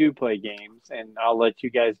you who do play games, and I'll let you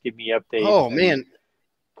guys give me updates. Oh, man.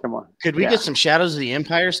 Come on. Could we get some Shadows of the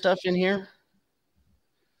Empire stuff in here?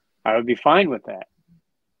 I would be fine with that.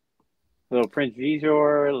 Little Prince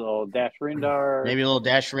Vizor, a little Dash Rendar. Maybe a little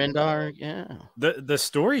Dash Rendar, yeah. The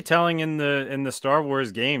storytelling in the Star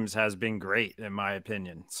Wars games has been great, in my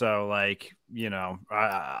opinion. So, like,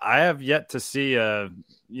 I have yet to see a,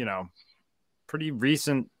 pretty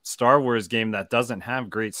recent Star Wars game that doesn't have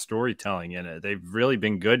great storytelling in it. They've really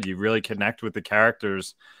been good. You really connect with the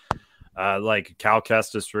characters. Like Cal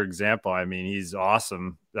Kestis, for example. I mean, he's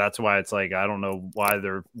awesome. That's why it's like, I don't know why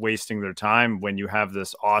they're wasting their time when you have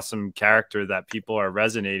this awesome character that people are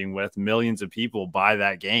resonating with. Millions of people buy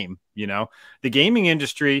that game. The gaming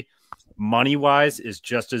industry, money-wise, is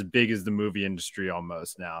just as big as the movie industry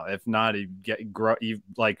almost now. If not,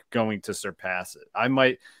 going to surpass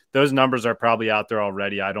it. Those numbers are probably out there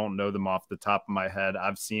already. I don't know them off the top of my head.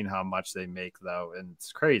 I've seen how much they make, though, and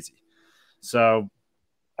it's crazy. So,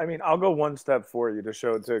 I mean, I'll go one step for you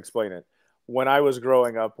to explain it. When I was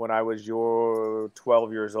growing up, when I was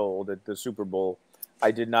 12 years old at the Super Bowl,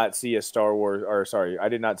 I did not see I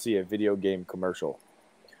did not see a video game commercial.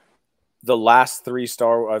 The last three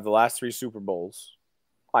Super Bowls,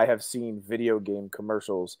 I have seen video game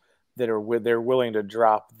commercials that they're willing to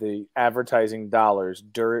drop the advertising dollars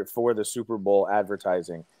for the Super Bowl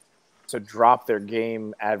advertising to drop their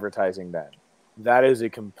game advertising then. That is a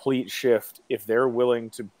complete shift. If they're willing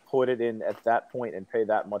to put it in at that point and pay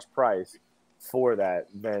that much price for that,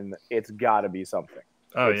 then it's got to be something.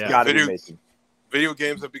 Oh, it's yeah. got to be making. Video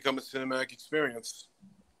games have become a cinematic experience.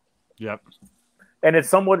 Yep. And it's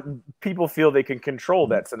somewhat, people feel they can control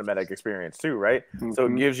that cinematic experience too, right? Mm-hmm. So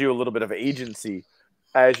it gives you a little bit of agency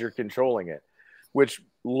as you're controlling it, which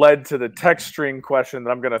led to the text string question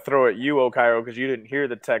that I'm going to throw at you, Okiro, because you didn't hear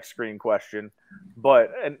the text screen question.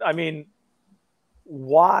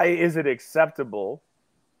 Why is it acceptable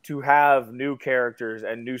to have new characters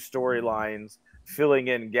and new storylines filling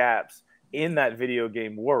in gaps in that video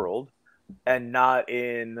game world and not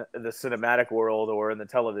in the cinematic world or in the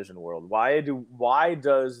television world? Why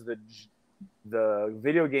does the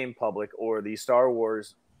video game public or the Star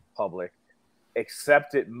Wars public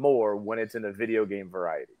accept it more when it's in a video game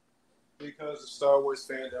variety? Because the Star Wars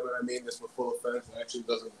fandom, and I mean this with full offense, actually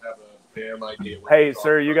doesn't have a damn idea. Hey,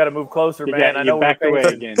 sir, you got to move closer, man. I know we're back away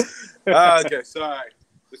again. Okay, sorry.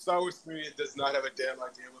 The Star Wars community does not have a damn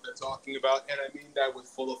idea what they're talking about, and I mean that with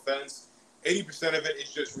full offense. 80% of it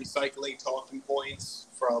is just recycling talking points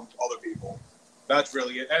from other people. That's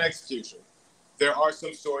really it. And execution. There are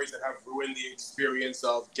some stories that have ruined the experience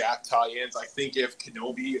of gap tie-ins. I think if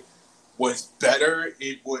Kenobi was better,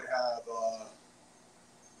 it would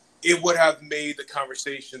have made the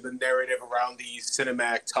conversation, the narrative around these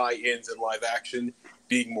cinematic tie-ins and live action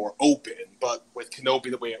being more open. But with Kenobi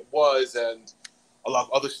the way it was and a lot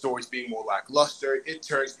of other stories being more lackluster, it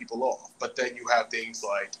turns people off. But then you have things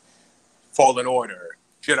like Fallen Order,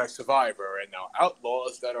 Jedi Survivor, and now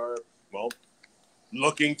Outlaws that are,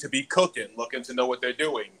 looking to be cooking, looking to know what they're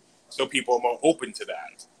doing. So people are more open to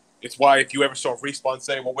that. It's why if you ever saw Respawn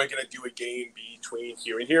saying, we're going to do a game between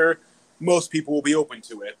here and here, most people will be open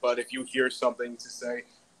to it. But if you hear something to say,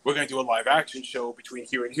 we're going to do a live action show between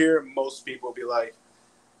here and here, most people will be like,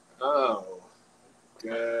 oh,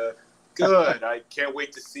 good. I can't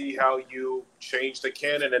wait to see how you change the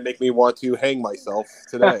canon and make me want to hang myself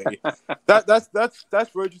today. That's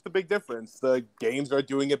really just a big difference. The games are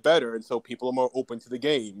doing it better, and so people are more open to the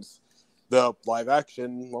games. The live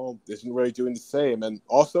action, isn't really doing the same. And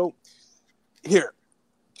also, here,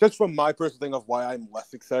 just from my personal thing of why I'm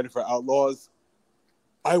less excited for Outlaws,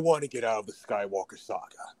 I want to get out of the Skywalker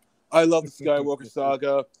saga. I love the Skywalker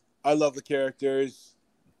saga. I love the characters.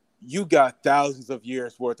 You got thousands of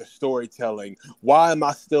years worth of storytelling. Why am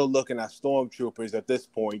I still looking at stormtroopers at this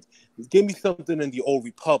point? Give me something in the Old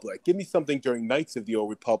Republic. Give me something during Knights of the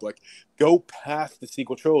Old Republic. Go past the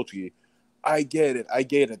sequel trilogy. I get it.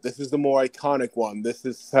 This is the more iconic one. Has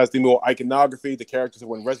the more iconography, the characters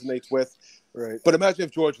everyone resonates with. Right. But imagine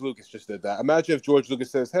if George Lucas just did that. Imagine if George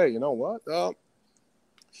Lucas says, hey, you know what?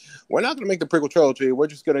 We're not going to make the prequel trilogy. We're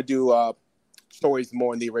just going to do stories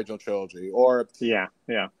more in the original trilogy. Or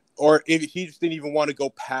Or if he just didn't even want to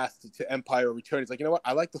go past to Empire Return, he's like, you know what?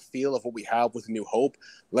 I like the feel of what we have with New Hope.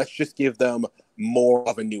 Let's just give them more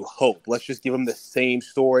of a New Hope. Let's just give them the same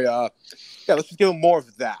story. Let's just give them more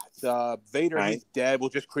of that. Vader, right. He's dead. We'll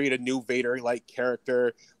just create a new Vader-like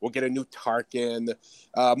character. We'll get a new Tarkin.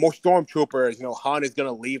 More Stormtroopers. You know, Han is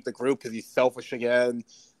going to leave the group because he's selfish again.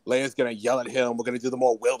 Leia's going to yell at him. We're going to do the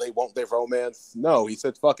more will they, won't they romance. No, he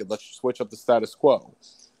said, fuck it. Let's switch up the status quo.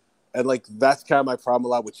 And, like, that's kind of my problem a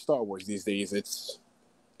lot with Star Wars these days. It's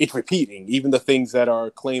repeating. Even the things that are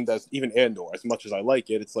claimed as, even Andor, as much as I like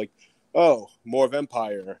it, it's like, oh, more of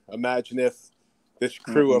Empire. Imagine if this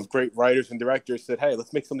crew of great writers and directors said, hey,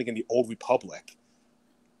 let's make something in the Old Republic.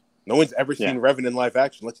 No one's ever seen Revan in live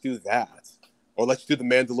action. Let's do that. Or let's do the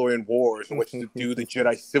Mandalorian Wars. Or let's do the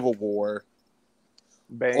Jedi Civil War.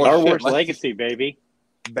 Star Wars Legacy, baby.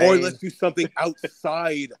 Or let's do something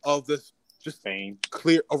outside of this just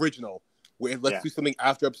clear original. Let's do something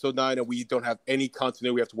after Episode 9 and we don't have any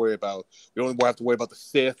continuity we have to worry about. We don't have to worry about the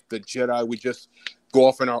Sith, the Jedi. We just go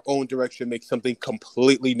off in our own direction, make something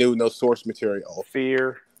completely new, no source material.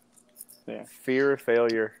 Fear of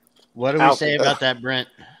failure. What do we say about that, Brent?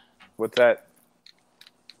 What's that?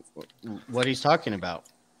 What he's talking about.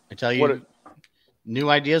 I tell you, new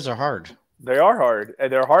ideas are hard. They are hard,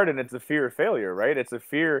 and they're hard, and it's a fear of failure, right? It's a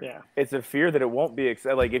fear. Yeah. It's a fear that it won't be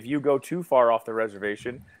like if you go too far off the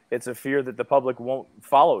reservation. It's a fear that the public won't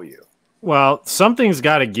follow you. Well, something's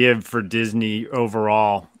got to give for Disney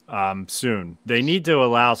overall soon. They need to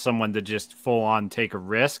allow someone to just full on take a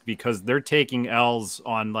risk because they're taking L's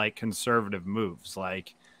on like conservative moves.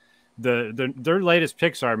 Like their latest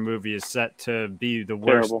Pixar movie is set to be the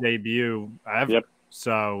worst debut ever. Yep.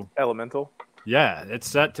 So Elemental. Yeah, it's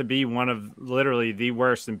set to be one of literally the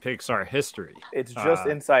worst in Pixar history. It's just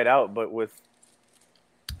Inside Out, but with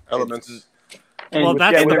elements. Well,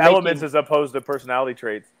 that's with elements as opposed to personality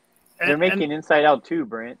traits. They're making Inside Out too,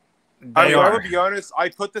 Brent. I'm going to be honest.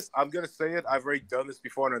 I'm going to say it. I've already done this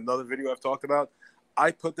before in another video I've talked about.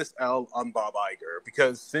 I put this L on Bob Iger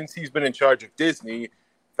because since he's been in charge of Disney,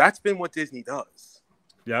 that's been what Disney does.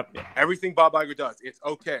 Yep. Everything Bob Iger does, it's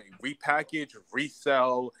okay. Repackage,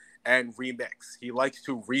 resell, and remix. He likes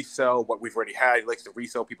to resell what we've already had. He likes to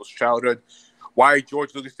resell people's childhood. Why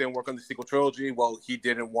George Lucas didn't work on the sequel trilogy? Well, he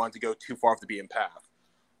didn't want to go too far off the beaten path.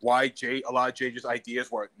 Why a lot of JJ's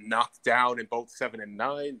ideas were knocked down in both 7 and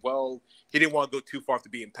 9? Well, he didn't want to go too far off the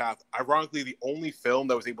beaten path. Ironically, the only film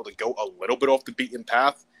that was able to go a little bit off the beaten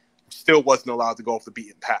path still wasn't allowed to go off the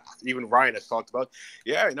beaten path. Even Ryan has talked about,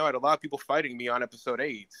 I know I had a lot of people fighting me on Episode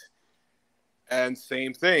 8. And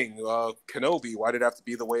same thing, Kenobi, why did it have to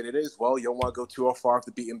be the way it is? Well, you don't want to go too far off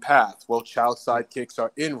the beaten path. Well, child sidekicks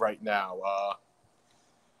are in right now.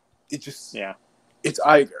 It's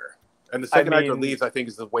Iger. And the second Iger leaves, I think,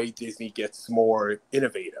 is the way Disney gets more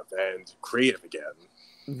innovative and creative again.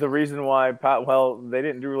 The reason why, they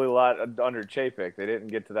didn't do really a lot under Chapek. They didn't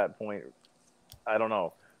get to that point. I don't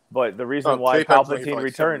know. But the reason why Palpatine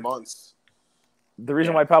returned, the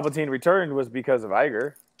reason why Palpatine returned was because of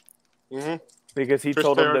Iger. Mm-hmm. Because he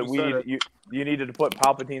told him that you needed to put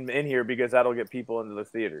Palpatine in here because that'll get people into the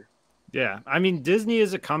theater. Yeah. I mean, Disney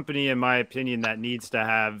is a company, in my opinion, that needs to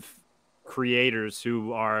have creators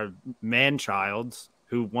who are man-childs,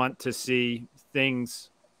 who want to see things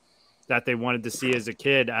that they wanted to see as a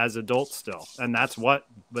kid, as adults still. And that's what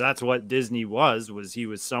Disney was he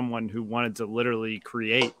was someone who wanted to literally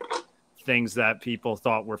create things that people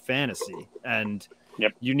thought were fantasy. And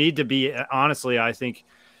you need to be, honestly, I think,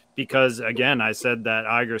 because, again, I said that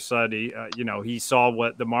Iger said he saw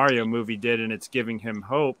what the Mario movie did and it's giving him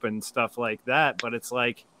hope and stuff like that. But it's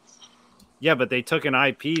like, but they took an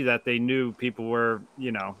IP that they knew people were,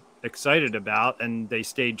 excited about and they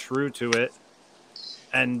stayed true to it.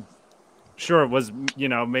 And sure, it was,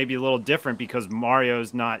 maybe a little different because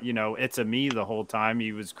Mario's not, it's a me the whole time.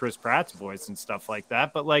 He was Chris Pratt's voice and stuff like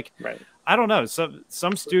that. But, I don't know.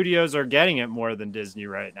 Some studios are getting it more than Disney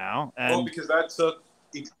right now. And because that took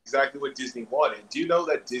exactly what Disney wanted. Do you know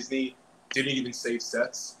that Disney didn't even save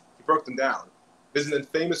sets? He broke them down. There's an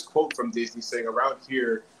infamous quote from Disney saying, around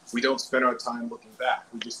here, we don't spend our time looking back.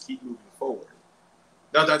 We just keep moving forward.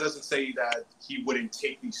 Now, that doesn't say that he wouldn't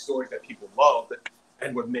take these stories that people loved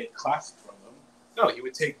and would make classics from them. No, he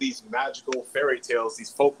would take these magical fairy tales,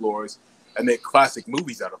 these folklores, and make classic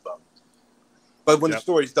movies out of them. But when the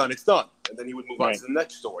story's done, it's done. And then he would move on to the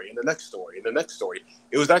next story, and the next story, and the next story.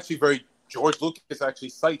 It was actually George Lucas actually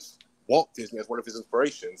cites Walt Disney as one of his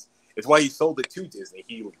inspirations. It's why he sold it to Disney.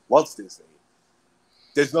 He loves Disney.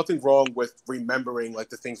 There's nothing wrong with remembering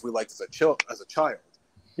the things we liked as a child.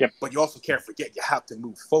 Yep. But you also can't forget you have to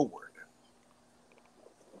move forward.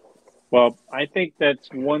 Well, I think that's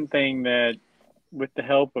one thing that, with the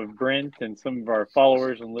help of Brent and some of our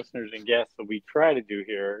followers and listeners and guests, that we try to do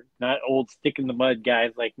here, not old stick in the mud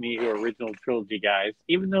guys like me who are original trilogy guys,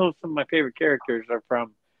 even though some of my favorite characters are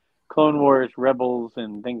from Clone Wars, Rebels,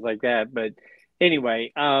 and things like that. But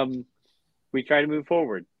anyway, we try to move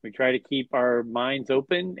forward. We try to keep our minds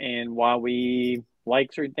open, and while we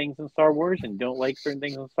like certain things in Star Wars and don't like certain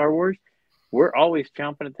things in Star Wars, we're always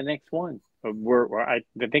chomping at the next one. I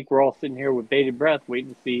think we're all sitting here with bated breath,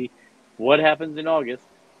 waiting to see what happens in August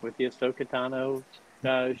with the Ahsoka Tano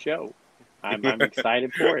show. I'm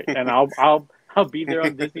excited for it, and I'll be there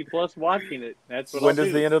on Disney Plus watching it. That's what. When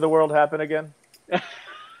does the end of the world happen again?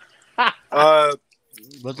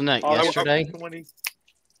 Wasn't that yesterday?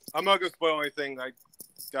 I'm not gonna spoil anything. I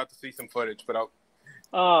got to see some footage, but I'll.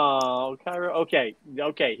 Oh, Cairo. Okay.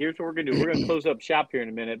 Here's what we're gonna do. We're gonna close up shop here in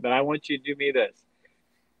a minute, but I want you to do me this.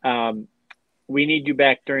 We need you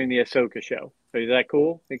back during the Ahsoka show. Is that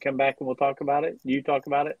cool? We come back and we'll talk about it. You talk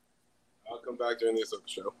about it. I'll come back during the Ahsoka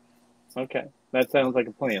show. Okay, that sounds like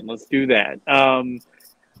a plan. Let's do that.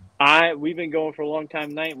 We've been going for a long time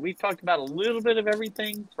tonight. We've talked about a little bit of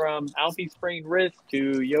everything from Alfie sprained wrist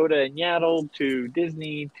to Yoda and Yaddle to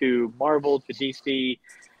Disney to Marvel to DC.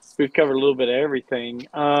 We've covered a little bit of everything.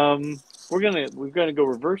 We're gonna go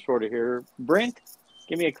reverse order here. Brent,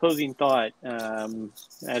 give me a closing thought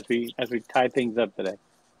as we tie things up today.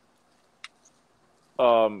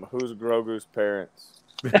 Who's Grogu's parents?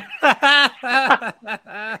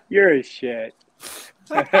 You're a shit.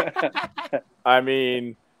 I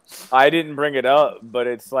mean, I didn't bring it up, but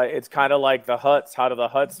it's kind of like the Hutts. How do the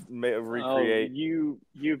Hutts recreate? Oh,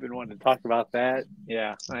 you've been wanting to talk about that.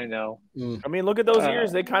 Yeah, I know. I mean, look at those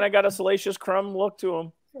ears. They kind of got a Salacious Crumb look to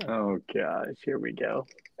them. Oh gosh, here we go.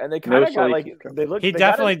 And they kind of got like they look. He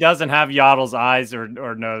definitely doesn't have Yaddle's eyes or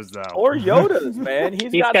nose though, or Yoda's. Man,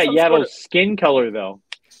 he's got Yaddle's skin color though.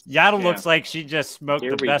 Yaddle looks like she just smoked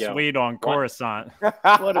the best weed on Coruscant.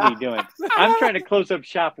 What are we doing? I'm trying to close up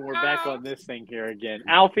shop, and we're back on this thing here again.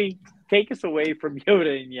 Alfie, take us away from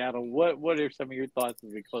Yoda and Yaddle. What are some of your thoughts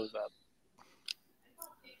as we close up?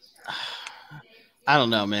 I don't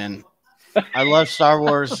know, man. I love Star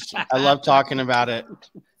Wars. I love talking about it.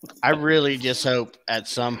 I really just hope at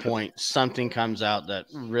some point something comes out that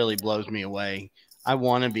really blows me away. I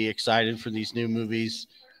want to be excited for these new movies.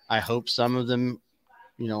 I hope some of them,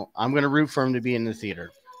 I'm going to root for them to be in the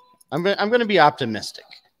theater. I'm going to be optimistic.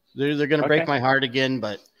 They're going to break my heart again,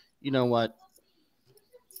 but you know what?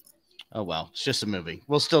 Oh, well, it's just a movie.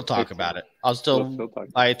 We'll still talk about it. I'll still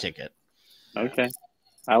buy a ticket. Okay.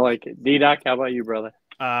 I like it. DDoc, how about you, brother?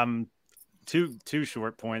 Two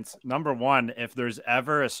short points. Number one, if there's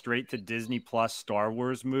ever a straight to Disney Plus Star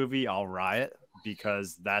Wars movie, I'll riot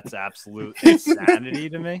because that's absolute insanity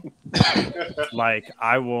to me. Like,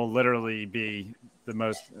 I will literally be the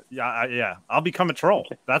most. Yeah. I'll become a troll.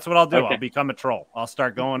 That's what I'll do. I'll become a troll. I'll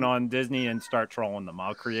start going on Disney and start trolling them.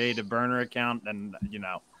 I'll create a burner account, and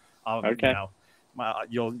you'll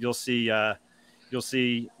see Yaddle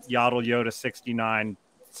Yoda 69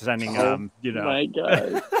 sending my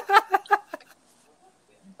God.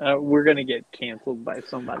 We're gonna get canceled by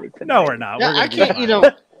somebody tonight. No, we're not. Yeah, I can't.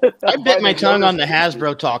 I bit my tongue on the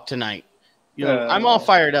Hasbro talk tonight. I'm all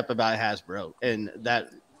fired up about Hasbro and that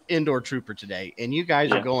indoor trooper today, and you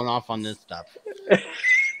guys are going off on this stuff.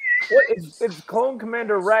 It's Clone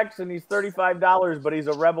Commander Rex, and he's $35, but he's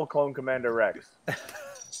a Rebel Clone Commander Rex.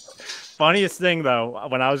 Funniest thing though,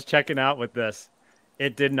 when I was checking out with this,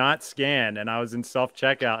 it did not scan, and I was in self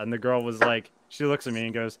checkout, and the girl was like, she looks at me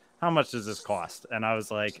and goes, "How much does this cost?" And I was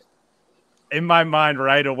like, in my mind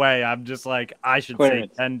right away, I'm just like, I should say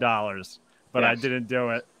 $10, but I didn't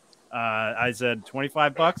do it. I said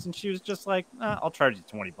 $25, and she was just like, "I'll charge you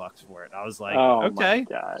 $20 for it." I was like, "Okay."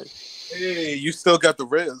 My hey, you still got the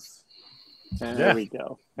Riz. There we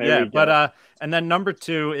go. But and then number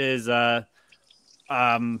two is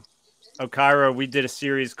Okiro. We did a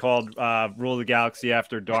series called Rule the Galaxy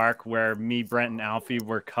After Dark, where me, Brent, and Alfie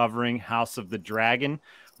were covering House of the Dragon,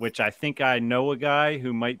 which I think I know a guy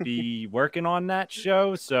who might be working on that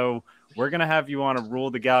show. So we're going to have you on a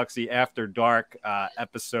Rule the Galaxy After Dark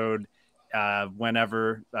episode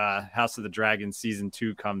whenever House of the Dragon Season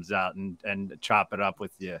 2 comes out and chop it up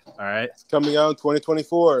with you. All right? It's coming out in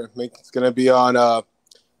 2024. It's going to be on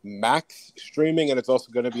Max streaming, and it's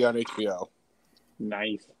also going to be on HBO.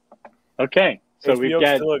 Nice. Okay. So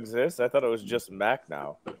HBO still exists? I thought it was just Mac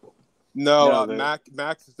now. No,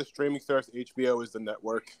 Max is the streaming service. HBO is the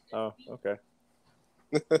network. Oh, okay.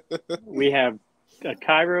 We have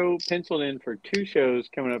Cairo penciled in for 2 shows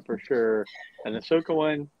coming up for sure. An Ahsoka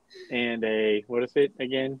one and what is it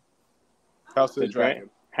again? House of the Dragon.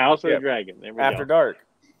 House of the Dragon. There we After go. dark.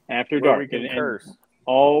 After Where dark. we can and curse.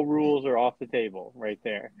 all rules are off the table right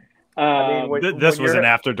there. I mean, this was an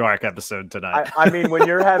After Dark episode tonight. I mean, when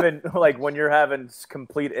you're having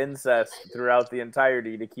complete incest throughout the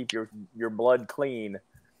entirety to keep your blood clean.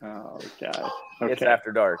 Oh God! Okay. It's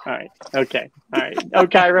After Dark. All right. Okay. All right.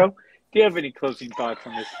 Okiro, do you have any closing thoughts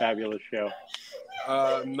on this fabulous show?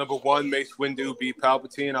 Number one, Mace Windu beat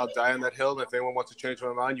Palpatine. I'll die on that hill. And if anyone wants to change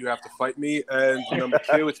my mind, you have to fight me. And number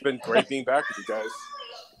two, it's been great being back with you guys.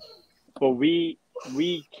 Well, we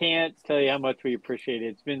can't tell you how much we appreciate it.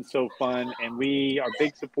 It's been so fun, and we are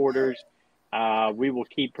big supporters. We will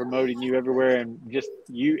keep promoting you everywhere, and just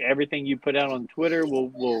everything you put out on Twitter,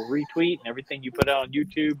 we'll retweet, and everything you put out on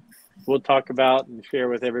YouTube, we'll talk about and share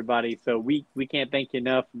with everybody. So we can't thank you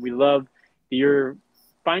enough. We love that you're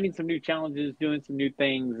finding some new challenges, doing some new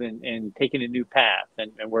things, and taking a new path,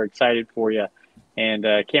 and we're excited for you, and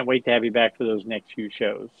can't wait to have you back for those next few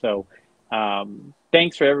shows. So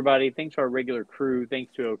thanks for everybody. Thanks to our regular crew.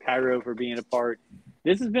 Thanks to Okiro for being a part.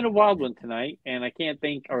 This has been a wild one tonight, and I can't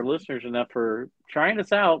thank our listeners enough for trying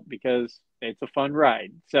us out because it's a fun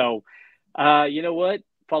ride. So, you know what?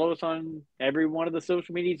 Follow us on every one of the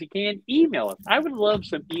social medias you can. Email us. I would love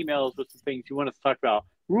some emails with some things you want us to talk about.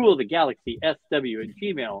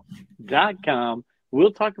 ruleofthegalaxysw@gmail.com.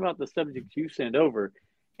 We'll talk about the subjects you send over.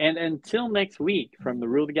 And until next week, from the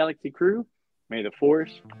Rule of the Galaxy crew, may the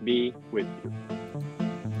Force be with you.